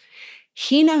universe.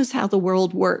 He knows how the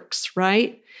world works,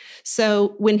 right?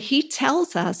 So when he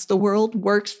tells us the world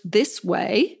works this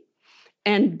way,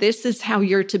 and this is how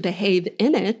you're to behave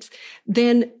in it,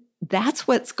 then that's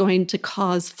what's going to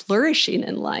cause flourishing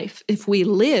in life if we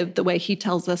live the way he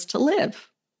tells us to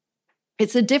live.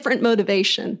 It's a different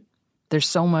motivation. There's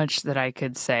so much that I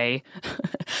could say,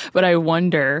 but I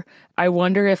wonder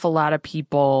if a lot of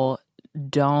people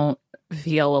don't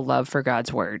feel a love for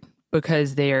God's word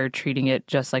because they are treating it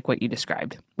just like what you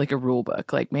described, like a rule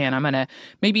book. Like, man, I'm going to,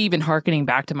 maybe even hearkening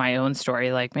back to my own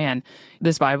story, like, man,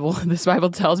 this Bible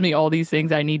tells me all these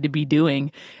things I need to be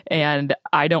doing, and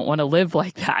I don't want to live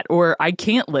like that, or I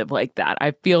can't live like that.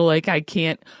 I feel like I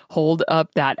can't hold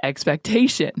up that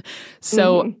expectation.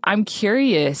 So I'm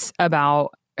curious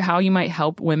about how you might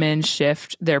help women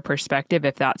shift their perspective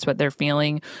if that's what they're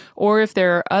feeling, or if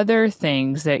there are other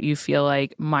things that you feel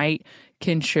like might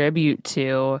contribute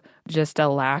to just a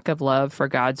lack of love for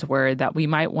God's word that we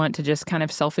might want to just kind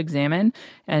of self-examine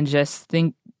and just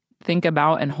think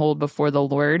about and hold before the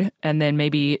Lord, and then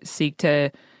maybe seek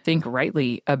to think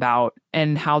rightly about,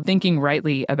 and how thinking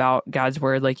rightly about God's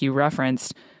word, like you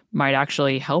referenced, might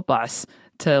actually help us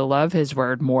to love his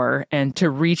word more and to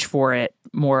reach for it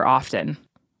more often.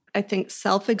 I think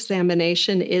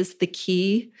self-examination is the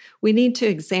key. We need to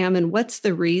examine what's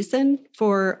the reason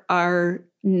for our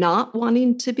not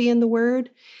wanting to be in the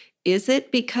word. Is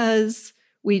it because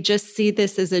we just see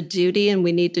this as a duty and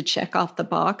we need to check off the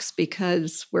box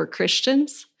because we're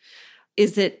Christians?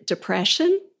 Is it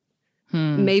depression?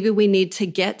 Maybe we need to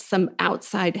get some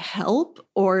outside help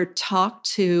or talk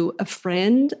to a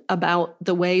friend about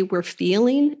the way we're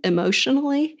feeling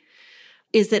emotionally.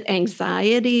 Is it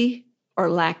anxiety or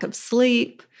lack of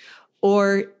sleep?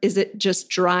 Or is it just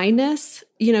dryness?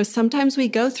 Sometimes we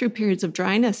go through periods of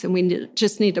dryness and we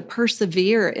just need to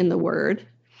persevere in the word.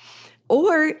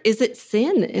 Or is it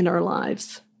sin in our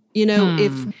lives?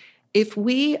 If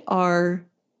we are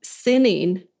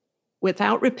sinning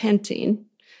without repenting,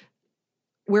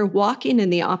 we're walking in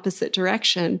the opposite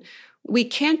direction. We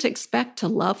can't expect to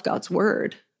love God's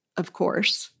word, of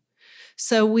course.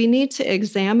 So we need to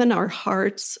examine our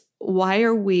hearts. Why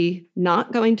are we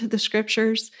not going to the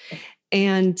scriptures?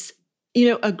 And,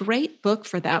 a great book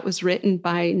for that was written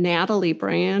by Natalie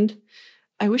Brand.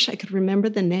 I wish I could remember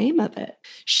the name of it.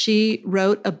 She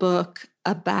wrote a book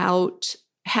about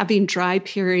having dry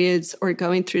periods or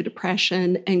going through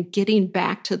depression and getting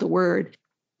back to the word.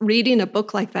 Reading a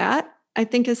book like that, I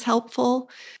think, is helpful.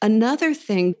 Another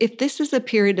thing, if this is a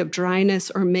period of dryness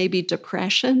or maybe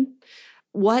depression,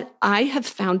 what I have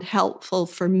found helpful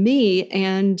for me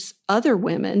and other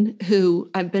women who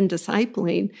I've been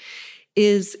discipling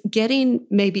is getting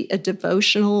maybe a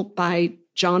devotional by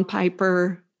John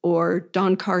Piper, or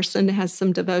Don Carson has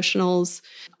some devotionals.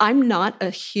 I'm not a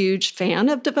huge fan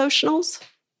of devotionals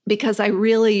because I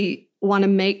really want to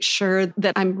make sure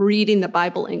that I'm reading the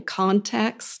Bible in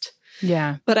context.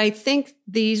 Yeah. But I think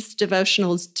these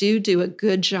devotionals do a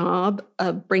good job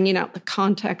of bringing out the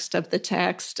context of the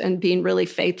text and being really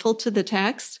faithful to the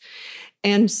text.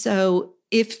 And so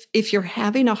if you're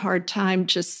having a hard time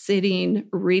just sitting,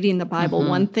 reading the Bible,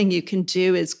 one thing you can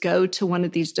do is go to one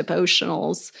of these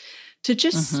devotionals to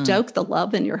just stoke the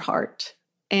love in your heart.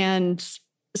 And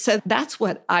so that's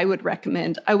what I would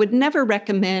recommend. I would never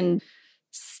recommend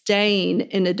staying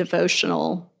in a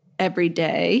devotional every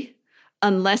day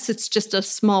unless it's just a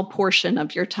small portion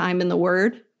of your time in the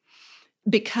Word,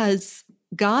 because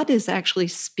God is actually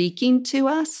speaking to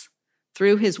us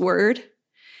through His Word.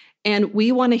 And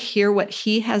we want to hear what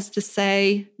He has to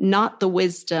say, not the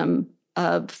wisdom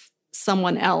of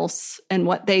someone else and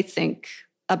what they think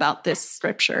about this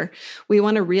scripture. We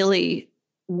want to really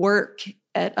work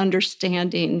at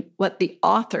understanding what the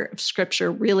author of scripture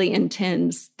really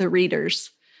intends the readers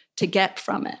to get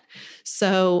from it.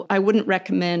 So I wouldn't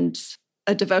recommend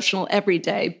a devotional every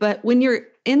day, but when you're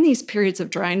in these periods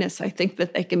of dryness, I think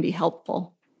that they can be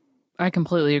helpful. I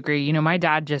completely agree. You know, my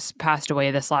dad just passed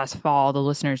away this last fall. The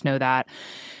listeners know that.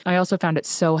 I also found it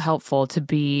so helpful to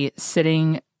be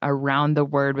sitting around the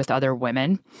Word with other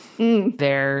women.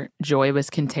 Their joy was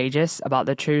contagious about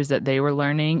the truths that they were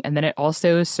learning. And then it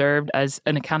also served as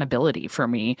an accountability for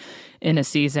me in a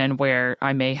season where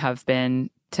I may have been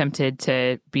tempted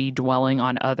to be dwelling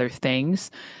on other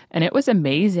things. And it was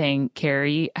amazing,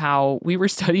 Keri, how we were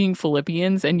studying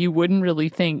Philippians and you wouldn't really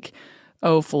think,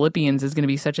 oh, Philippians is going to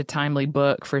be such a timely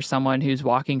book for someone who's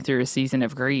walking through a season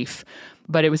of grief.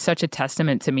 But it was such a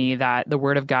testament to me that the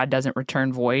Word of God doesn't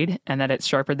return void and that it's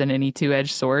sharper than any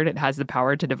two-edged sword. It has the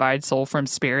power to divide soul from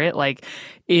spirit. Like,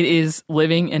 it is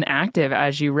living and active,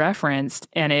 as you referenced,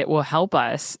 and it will help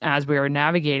us as we are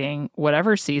navigating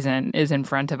whatever season is in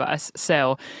front of us.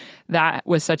 So that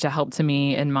was such a help to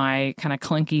me in my kind of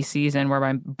clunky season where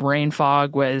my brain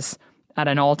fog was at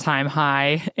an all-time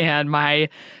high and my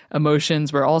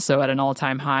emotions were also at an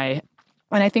all-time high.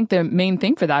 And I think the main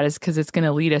thing for that is because it's going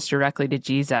to lead us directly to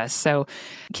Jesus. So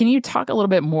can you talk a little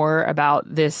bit more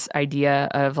about this idea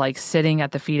of like sitting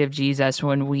at the feet of Jesus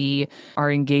when we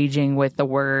are engaging with the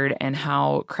Word and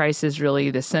how Christ is really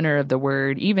the center of the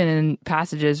Word, even in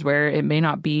passages where it may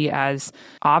not be as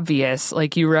obvious,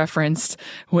 like you referenced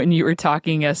when you were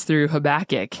talking us through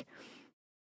Habakkuk?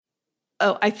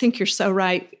 Oh, I think you're so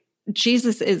right.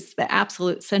 Jesus is the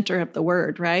absolute center of the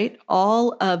Word, right?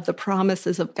 All of the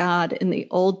promises of God in the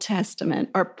Old Testament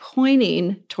are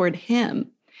pointing toward Him.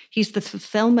 He's the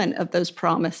fulfillment of those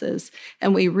promises,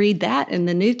 and we read that in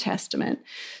the New Testament.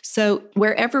 So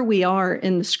wherever we are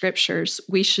in the Scriptures,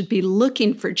 we should be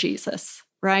looking for Jesus,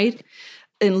 right?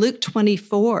 In Luke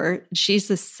 24,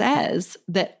 Jesus says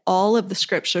that all of the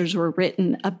Scriptures were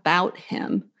written about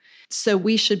Him. So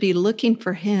we should be looking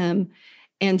for Him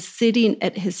and sitting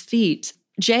at His feet.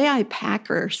 J.I.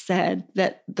 Packer said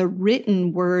that the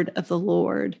written word of the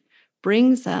Lord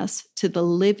brings us to the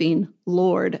living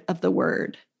Lord of the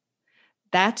Word.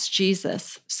 That's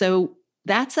Jesus. So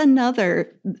that's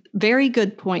another very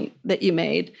good point that you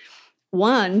made.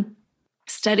 One,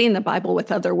 studying the Bible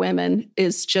with other women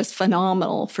is just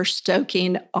phenomenal for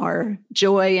stoking our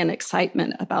joy and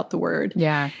excitement about the Word.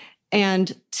 Yeah.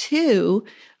 And two,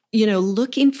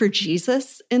 looking for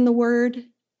Jesus in the Word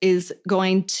is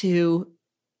going to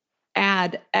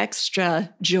add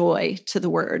extra joy to the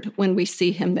Word when we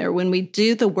see Him there. When we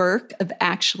do the work of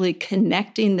actually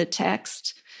connecting the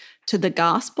text to the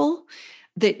gospel,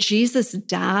 that Jesus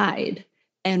died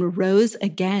and rose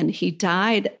again. He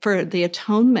died for the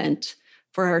atonement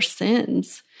for our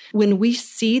sins. When we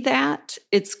see that,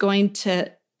 it's going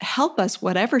to help us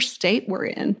whatever state we're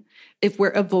in. If we're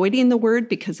avoiding the Word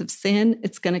because of sin,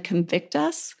 it's going to convict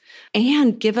us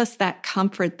and give us that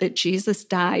comfort that Jesus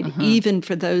died even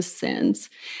for those sins.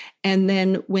 And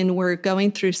then when we're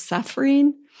going through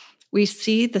suffering, we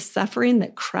see the suffering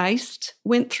that Christ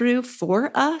went through for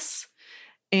us.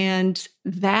 And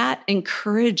that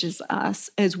encourages us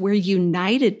as we're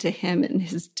united to Him in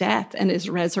His death and His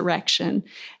resurrection.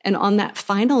 And on that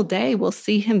final day, we'll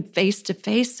see Him face to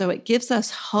face. So it gives us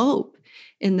hope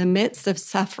in the midst of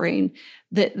suffering,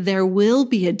 that there will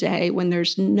be a day when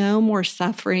there's no more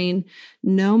suffering,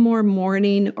 no more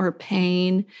mourning or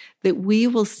pain, that we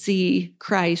will see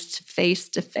Christ face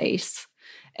to face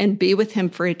and be with Him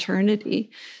for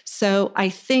eternity. So I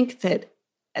think that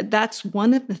that's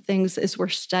one of the things as we're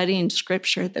studying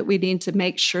Scripture that we need to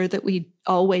make sure that we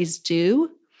always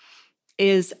do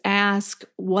is ask,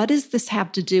 what does this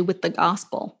have to do with the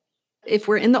gospel? If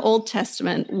we're in the Old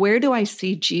Testament, where do I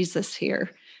see Jesus here?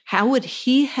 How would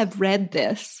He have read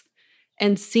this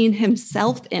and seen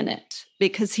Himself in it?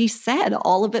 Because He said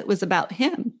all of it was about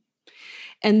Him.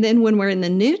 And then when we're in the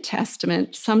New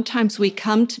Testament, sometimes we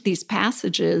come to these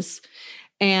passages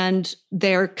and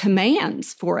they're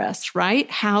commands for us, right?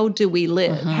 How do we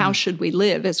live? How should we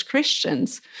live as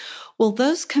Christians? Well,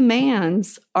 those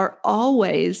commands are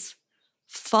always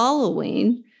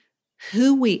following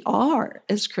who we are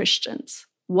as Christians.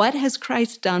 What has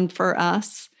Christ done for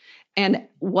us? And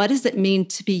what does it mean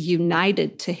to be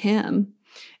united to him?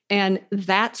 And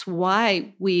that's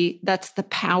why that's the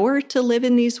power to live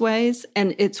in these ways.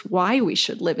 And it's why we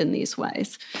should live in these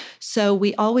ways. So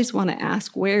we always want to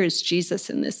ask, where is Jesus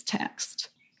in this text?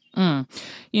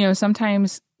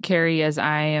 Sometimes, Keri, as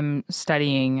I am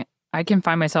studying, I can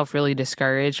find myself really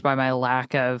discouraged by my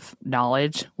lack of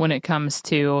knowledge when it comes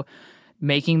to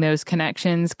making those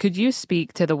connections. Could you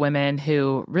speak to the women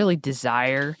who really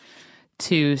desire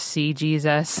to see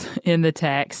Jesus in the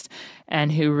text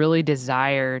and who really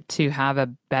desire to have a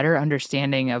better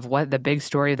understanding of what the big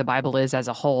story of the Bible is as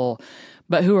a whole,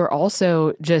 but who are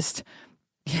also just,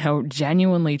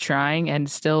 genuinely trying and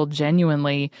still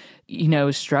genuinely,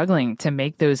 struggling to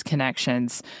make those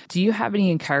connections? Do you have any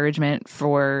encouragement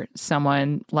for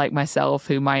someone like myself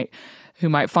who might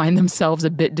find themselves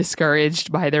a bit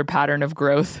discouraged by their pattern of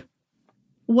growth?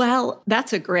 Well,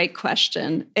 that's a great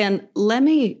question. And let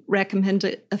me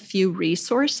recommend a few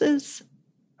resources.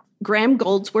 Graham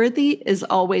Goldsworthy is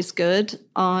always good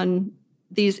on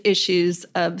these issues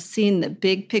of seeing the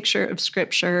big picture of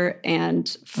Scripture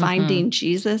and finding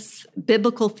Jesus.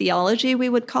 Biblical theology, we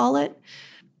would call it.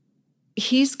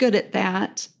 He's good at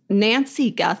that.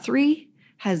 Nancy Guthrie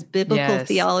has biblical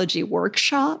theology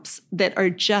workshops that are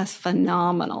just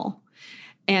phenomenal.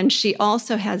 And she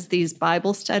also has these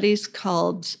Bible studies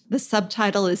called, the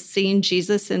subtitle is Seeing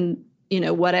Jesus in,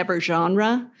 whatever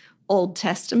genre, Old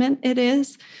Testament it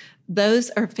is. Those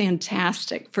are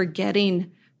fantastic for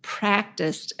getting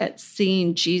practiced at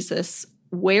seeing Jesus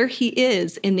where he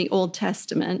is in the Old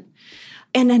Testament.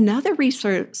 And another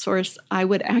resource I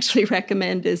would actually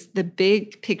recommend is the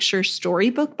Big Picture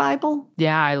Storybook Bible.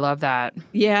 Yeah, I love that.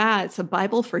 Yeah, it's a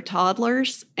Bible for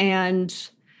toddlers. And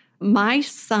my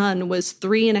son was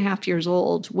 3.5 years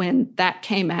old when that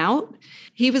came out.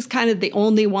 He was kind of the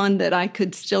only one that I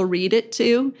could still read it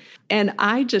to. And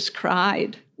I just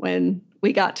cried when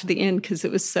we got to the end because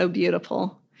it was so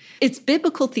beautiful. It's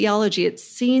biblical theology. It's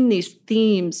seeing these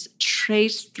themes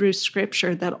traced through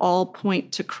Scripture that all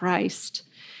point to Christ.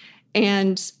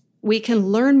 And we can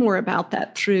learn more about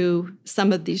that through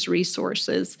some of these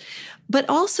resources, but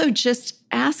also just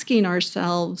asking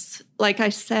ourselves, like I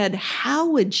said, how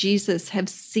would Jesus have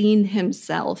seen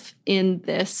himself in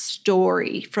this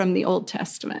story from the Old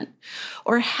Testament?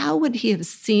 Or how would he have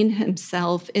seen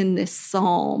himself in this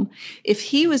psalm? If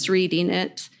he was reading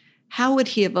it, how would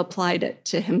he have applied it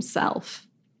to himself?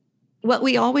 What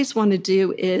we always want to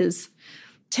do is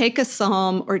take a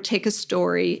psalm or take a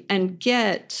story and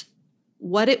get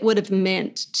what it would have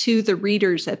meant to the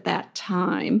readers at that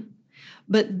time.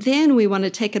 But then we want to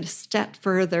take it a step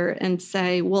further and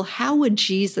say, well, how would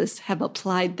Jesus have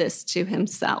applied this to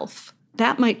himself?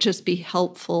 That might just be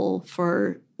helpful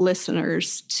for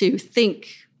listeners to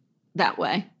think that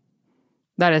way.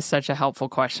 That is such a helpful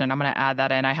question. I'm going to add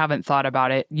that in. I haven't thought about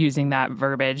it using that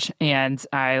verbiage, and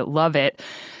I love it.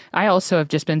 I also have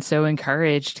just been so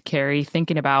encouraged, Keri,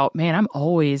 thinking about, man, I'm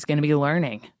always going to be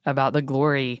learning about the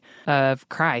glory of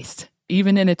Christ.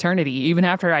 Even in eternity, even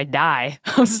after I die,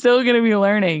 I'm still going to be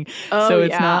learning. So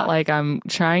it's not like I'm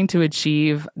trying to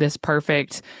achieve this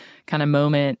perfect kind of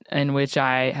moment in which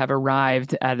I have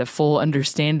arrived at a full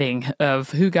understanding of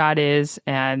who God is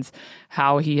and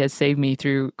how he has saved me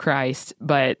through Christ.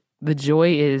 But the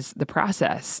joy is the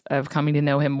process of coming to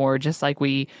know him more, just like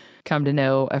we come to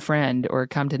know a friend or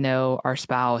come to know our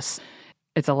spouse.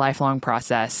 It's a lifelong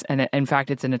process. And in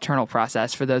fact, it's an eternal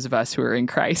process for those of us who are in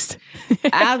Christ.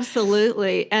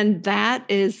 Absolutely. And that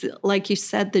is, like you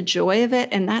said, the joy of it.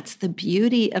 And that's the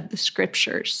beauty of the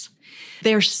Scriptures.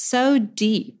 They're so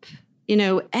deep.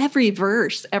 Every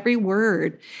verse, every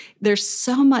word, there's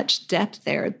so much depth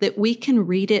there that we can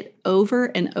read it over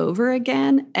and over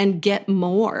again and get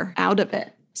more out of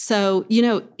it. So,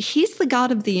 he's the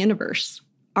God of the universe.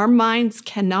 Our minds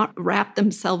cannot wrap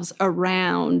themselves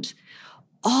around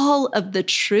all of the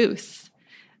truth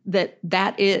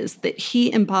that is, that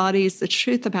he embodies, the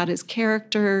truth about his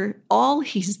character, all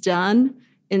he's done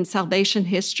in salvation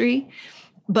history.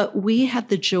 But we have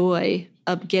the joy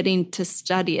of getting to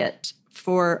study it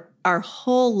for our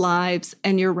whole lives.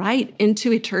 And you're right,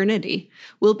 into eternity,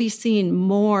 we'll be seeing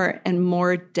more and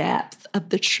more depth of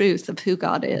the truth of who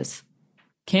God is.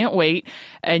 can't wait.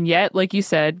 And yet, like you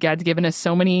said, God's given us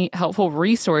so many helpful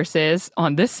resources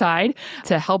on this side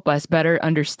to help us better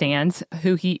understand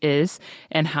who he is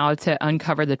and how to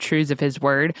uncover the truths of his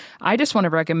word. I just want to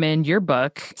recommend your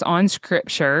book. It's on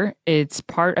scripture. It's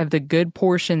part of the Good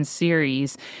Portion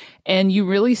series. And you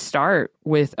really start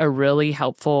with a really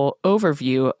helpful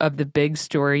overview of the big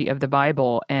story of the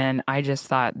Bible. And I just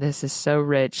thought, this is so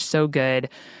rich, so good,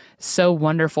 so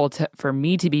wonderful for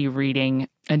me to be reading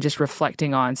and just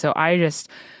reflecting on. So I just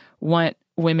want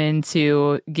women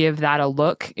to give that a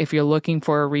look if you're looking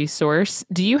for a resource.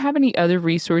 Do you have any other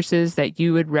resources that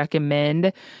you would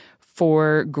recommend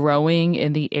for growing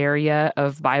in the area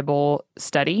of Bible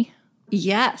study?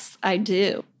 Yes, I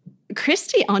do.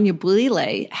 Christy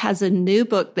Anyabwile has a new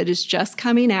book that is just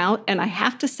coming out, and I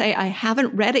have to say I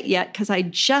haven't read it yet because I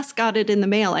just got it in the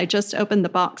mail. I just opened the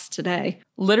box today.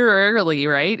 Literarily,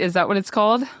 right? Is that what it's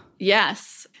called?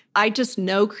 Yes. I just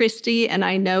know Christy and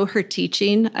I know her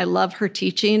teaching. I love her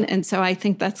teaching, and so I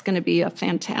think that's going to be a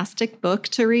fantastic book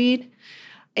to read.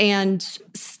 And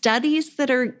studies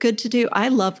that are good to do, I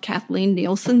love Kathleen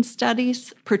Nielsen's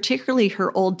studies, particularly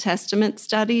her Old Testament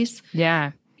studies.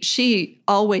 Yeah. She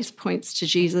always points to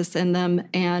Jesus in them,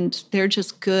 and they're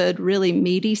just good, really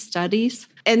meaty studies.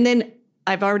 And then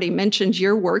I've already mentioned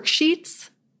your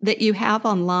worksheets that you have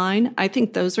online. I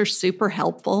think those are super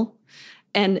helpful.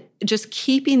 And just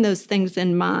keeping those things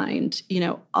in mind,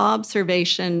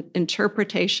 observation,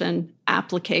 interpretation,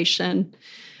 application.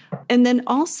 And then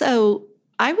also,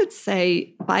 I would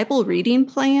say Bible reading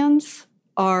plans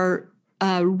are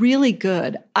really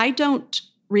good. I don't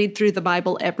read through the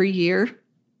Bible every year,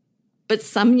 but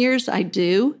some years I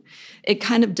do. It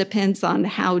kind of depends on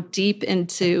how deep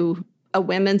into a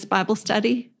women's Bible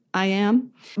study I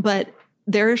am. But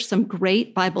there are some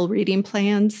great Bible reading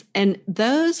plans, and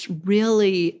those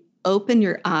really open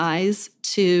your eyes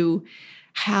to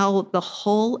how the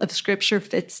whole of Scripture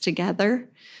fits together.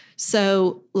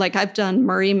 So, like I've done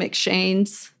Murray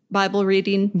McShane's Bible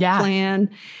reading plan,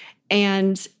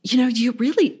 and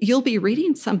you'll be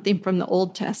reading something from the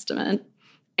Old Testament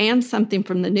and something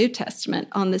from the New Testament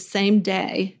on the same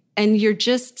day. And you're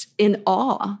just in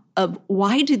awe of,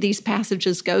 why do these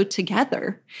passages go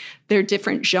together? They're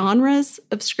different genres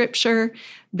of Scripture.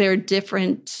 They're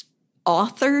different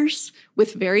authors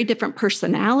with very different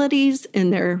personalities in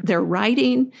their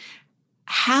writing.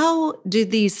 How do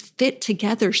these fit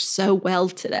together so well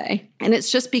today? And it's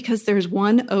just because there's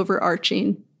one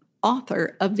overarching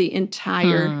author of the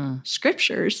entire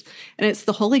Scriptures, and it's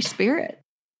the Holy Spirit.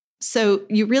 So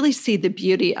you really see the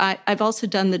beauty. I've also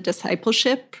done the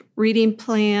discipleship reading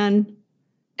plan,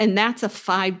 and that's a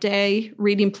 5-day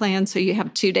reading plan, so you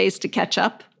have 2 days to catch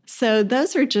up. So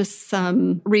those are just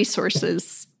some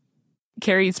resources.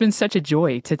 Keri, it's been such a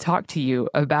joy to talk to you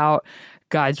about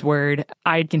God's Word.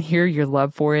 I can hear your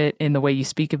love for it in the way you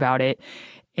speak about it.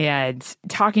 And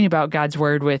talking about God's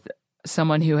Word with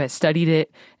someone who has studied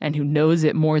it and who knows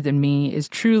it more than me is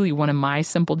truly one of my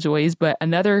simple joys. But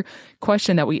another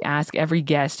question that we ask every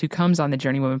guest who comes on the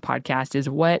Journey Women podcast is,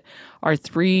 what are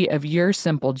 3 of your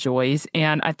simple joys?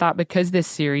 And I thought, because this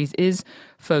series is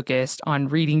focused on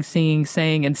reading, singing,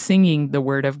 saying, and singing the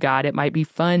Word of God, it might be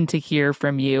fun to hear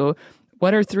from you.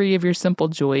 What are 3 of your simple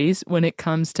joys when it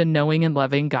comes to knowing and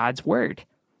loving God's Word?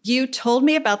 You told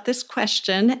me about this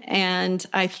question, and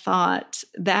I thought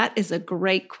that is a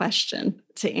great question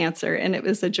to answer, and it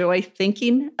was a joy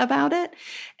thinking about it.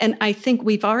 And I think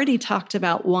we've already talked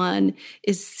about one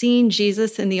is seeing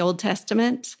Jesus in the Old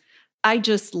Testament. I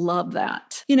just love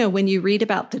that. When you read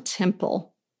about the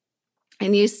temple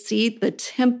and you see the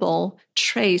temple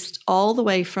traced all the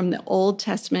way from the Old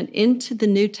Testament into the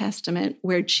New Testament,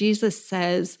 where Jesus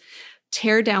says,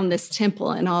 tear down this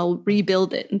temple and I'll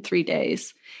rebuild it in 3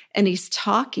 days. And he's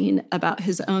talking about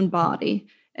his own body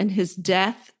and his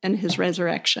death and his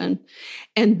resurrection.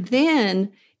 And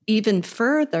then even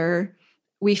further,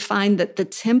 we find that the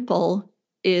temple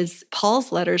is,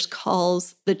 Paul's letters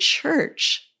calls the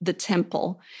church the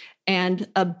temple, and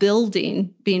a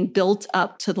building being built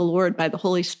up to the Lord by the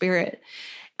Holy Spirit.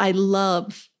 I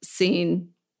love seeing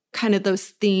kind of those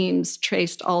themes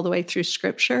traced all the way through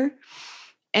Scripture.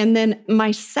 And then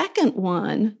my second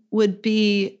one would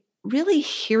be really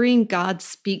hearing God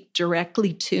speak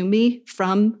directly to me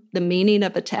from the meaning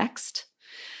of a text.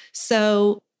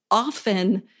 So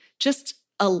often just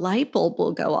a light bulb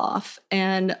will go off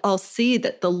and I'll see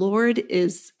that the Lord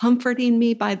is comforting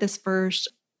me by this verse.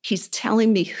 He's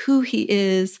telling me who he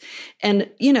is.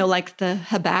 And, like the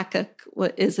Habakkuk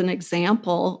is an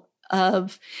example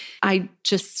I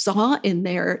just saw in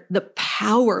there the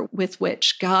power with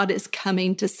which God is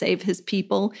coming to save his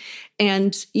people.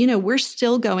 And, we're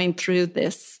still going through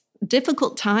this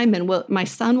difficult time, and my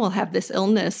son will have this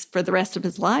illness for the rest of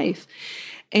his life.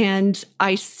 And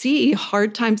I see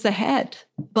hard times ahead,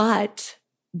 but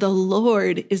the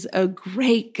Lord is a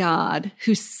great God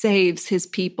who saves his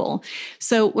people.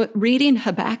 So reading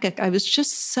Habakkuk, I was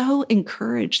just so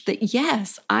encouraged that,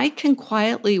 yes, I can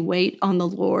quietly wait on the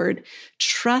Lord,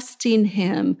 trusting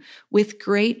him with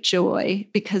great joy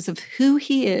because of who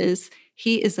he is.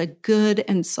 He is a good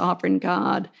and sovereign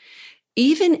God,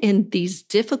 even in these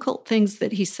difficult things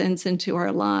that he sends into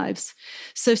our lives.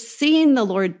 So seeing the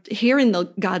Lord, hearing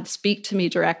God speak to me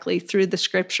directly through the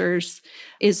scriptures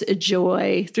is a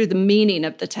joy, through the meaning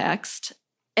of the text.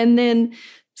 And then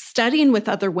studying with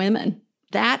other women,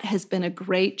 that has been a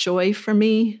great joy for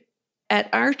me. At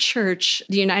our church,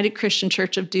 the United Christian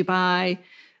Church of Dubai,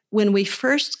 when we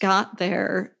first got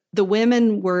there, the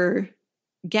women were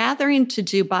gathering to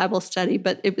do Bible study,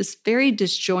 but it was very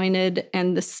disjointed,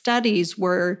 and the studies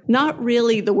were not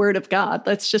really the Word of God.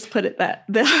 Let's just put it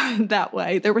that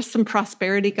way. There was some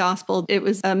prosperity gospel. It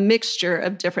was a mixture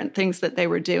of different things that they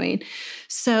were doing.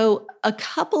 So a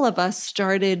couple of us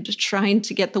started trying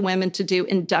to get the women to do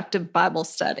inductive Bible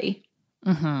study.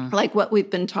 Mm-hmm. Like what we've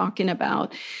been talking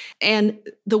about. And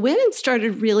the women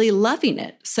started really loving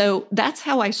it. So that's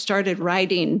how I started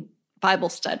writing Bible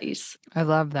studies. I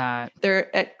love that.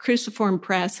 They're at Cruciform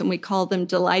Press, and we call them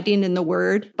Delighting in the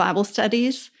Word Bible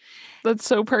Studies. That's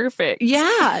so perfect.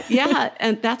 Yeah.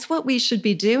 And that's what we should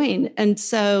be doing. And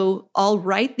so I'll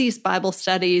write these Bible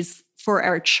studies for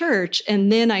our church,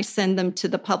 and then I send them to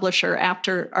the publisher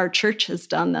after our church has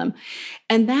done them.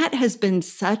 And that has been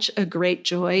such a great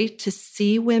joy to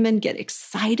see women get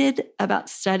excited about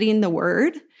studying the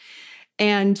Word.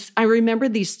 And I remember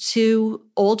these two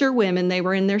older women, they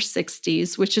were in their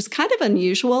 60s, which is kind of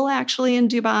unusual actually in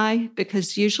Dubai,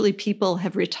 because usually people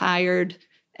have retired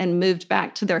and moved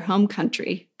back to their home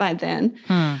country by then.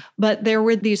 But there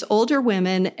were these older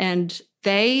women, and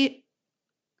they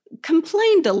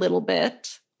complained a little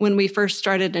bit when we first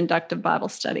started inductive Bible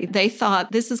study. They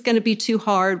thought, this is going to be too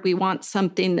hard. We want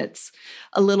something that's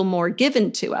a little more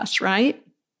given to us, right?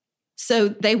 So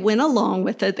they went along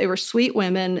with it. They were sweet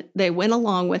women. They went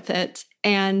along with it.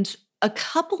 And a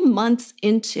couple months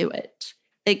into it,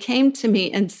 they came to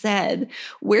me and said,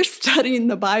 we're studying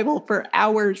the Bible for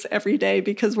hours every day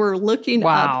because we're looking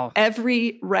up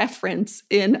every reference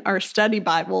in our study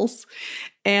Bibles.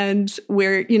 And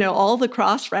we're, all the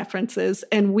cross references.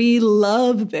 And we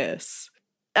love this.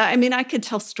 I mean, I could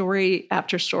tell story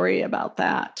after story about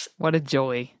that. What a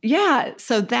joy. Yeah.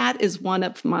 So that is one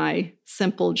of my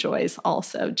simple joys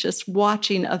also, just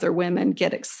watching other women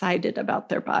get excited about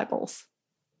their Bibles.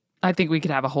 I think we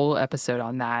could have a whole episode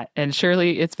on that. And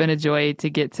surely it's been a joy to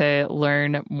get to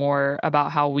learn more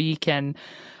about how we can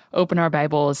open our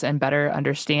Bibles and better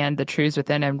understand the truths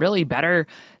within and really better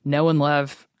know and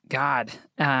love God.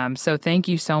 So thank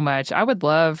you so much. I would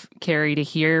love, Keri, to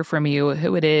hear from you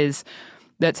who it is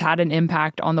that's had an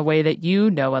impact on the way that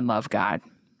you know and love God.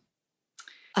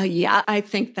 Yeah, I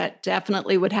think that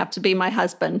definitely would have to be my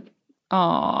husband.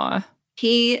 Aww.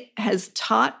 He has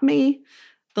taught me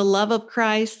the love of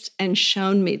Christ and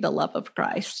shown me the love of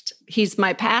Christ. He's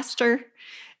my pastor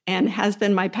and has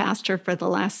been my pastor for the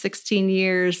last 16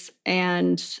 years.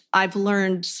 And I've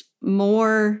learned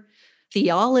more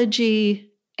theology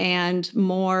and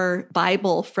more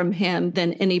Bible from him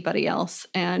than anybody else.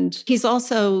 And he's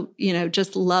also,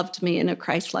 just loved me in a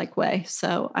Christ-like way.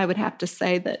 So I would have to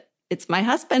say that it's my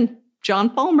husband,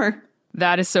 John Folmar.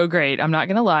 That is so great. I'm not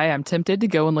going to lie. I'm tempted to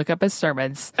go and look up his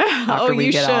sermons after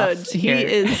we get off here. He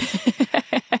is.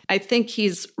 I think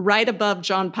he's right above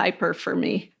John Piper for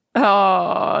me.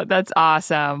 Oh, that's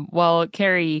awesome. Well,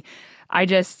 Keri, I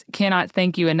just cannot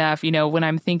thank you enough. When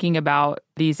I'm thinking about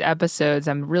these episodes,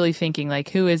 I'm really thinking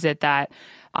who is it that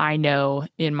I know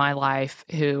in my life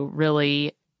who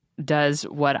really does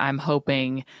what I'm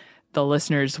hoping the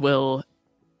listeners will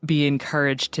be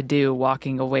encouraged to do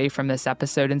walking away from this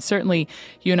episode. And certainly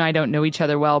you and I don't know each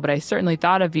other well, but I certainly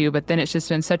thought of you. But then it's just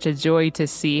been such a joy to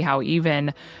see how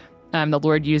even the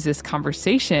Lord used this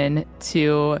conversation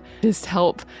to just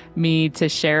help me to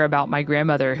share about my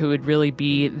grandmother, who would really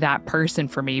be that person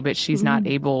for me, but she's not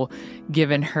able,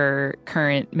 given her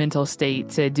current mental state,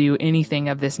 to do anything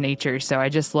of this nature. So I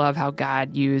just love how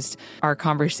God used our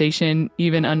conversation,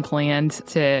 even unplanned,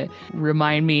 to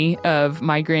remind me of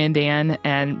my granddad.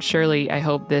 And surely I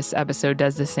hope this episode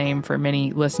does the same for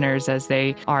many listeners as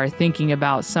they are thinking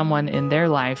about someone in their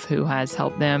life who has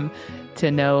helped them to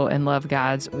know and love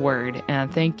God's word.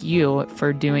 And thank you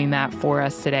for doing that for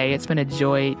us today. It's been a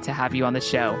joy to have you on the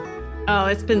show. Oh,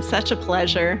 it's been such a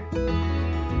pleasure.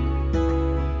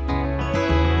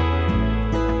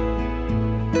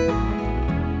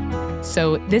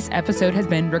 So this episode has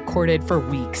been recorded for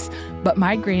weeks, but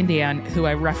my granddad, who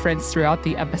I referenced throughout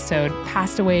the episode,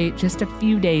 passed away just a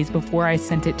few days before I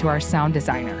sent it to our sound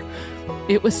designer.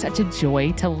 It was such a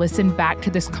joy to listen back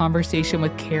to this conversation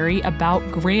with Keri about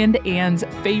Grand Ann's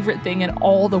favorite thing in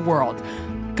all the world,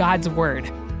 God's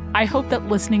Word. I hope that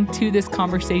listening to this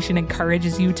conversation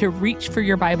encourages you to reach for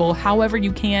your Bible however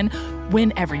you can,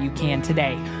 whenever you can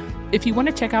today. If you want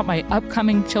to check out my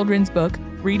upcoming children's book,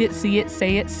 Read It, See It,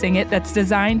 Say It, Sing It, that's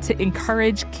designed to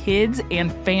encourage kids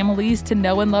and families to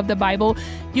know and love the Bible,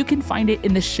 you can find it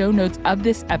in the show notes of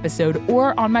this episode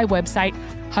or on my website,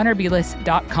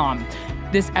 hunterbelis.com.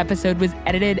 This episode was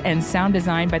edited and sound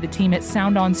designed by the team at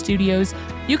Sound On Studios.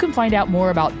 You can find out more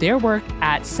about their work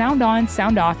at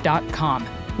soundonsoundoff.com.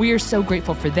 We are so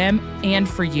grateful for them and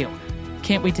for you.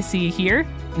 Can't wait to see you here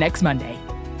next Monday.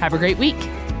 Have a great week.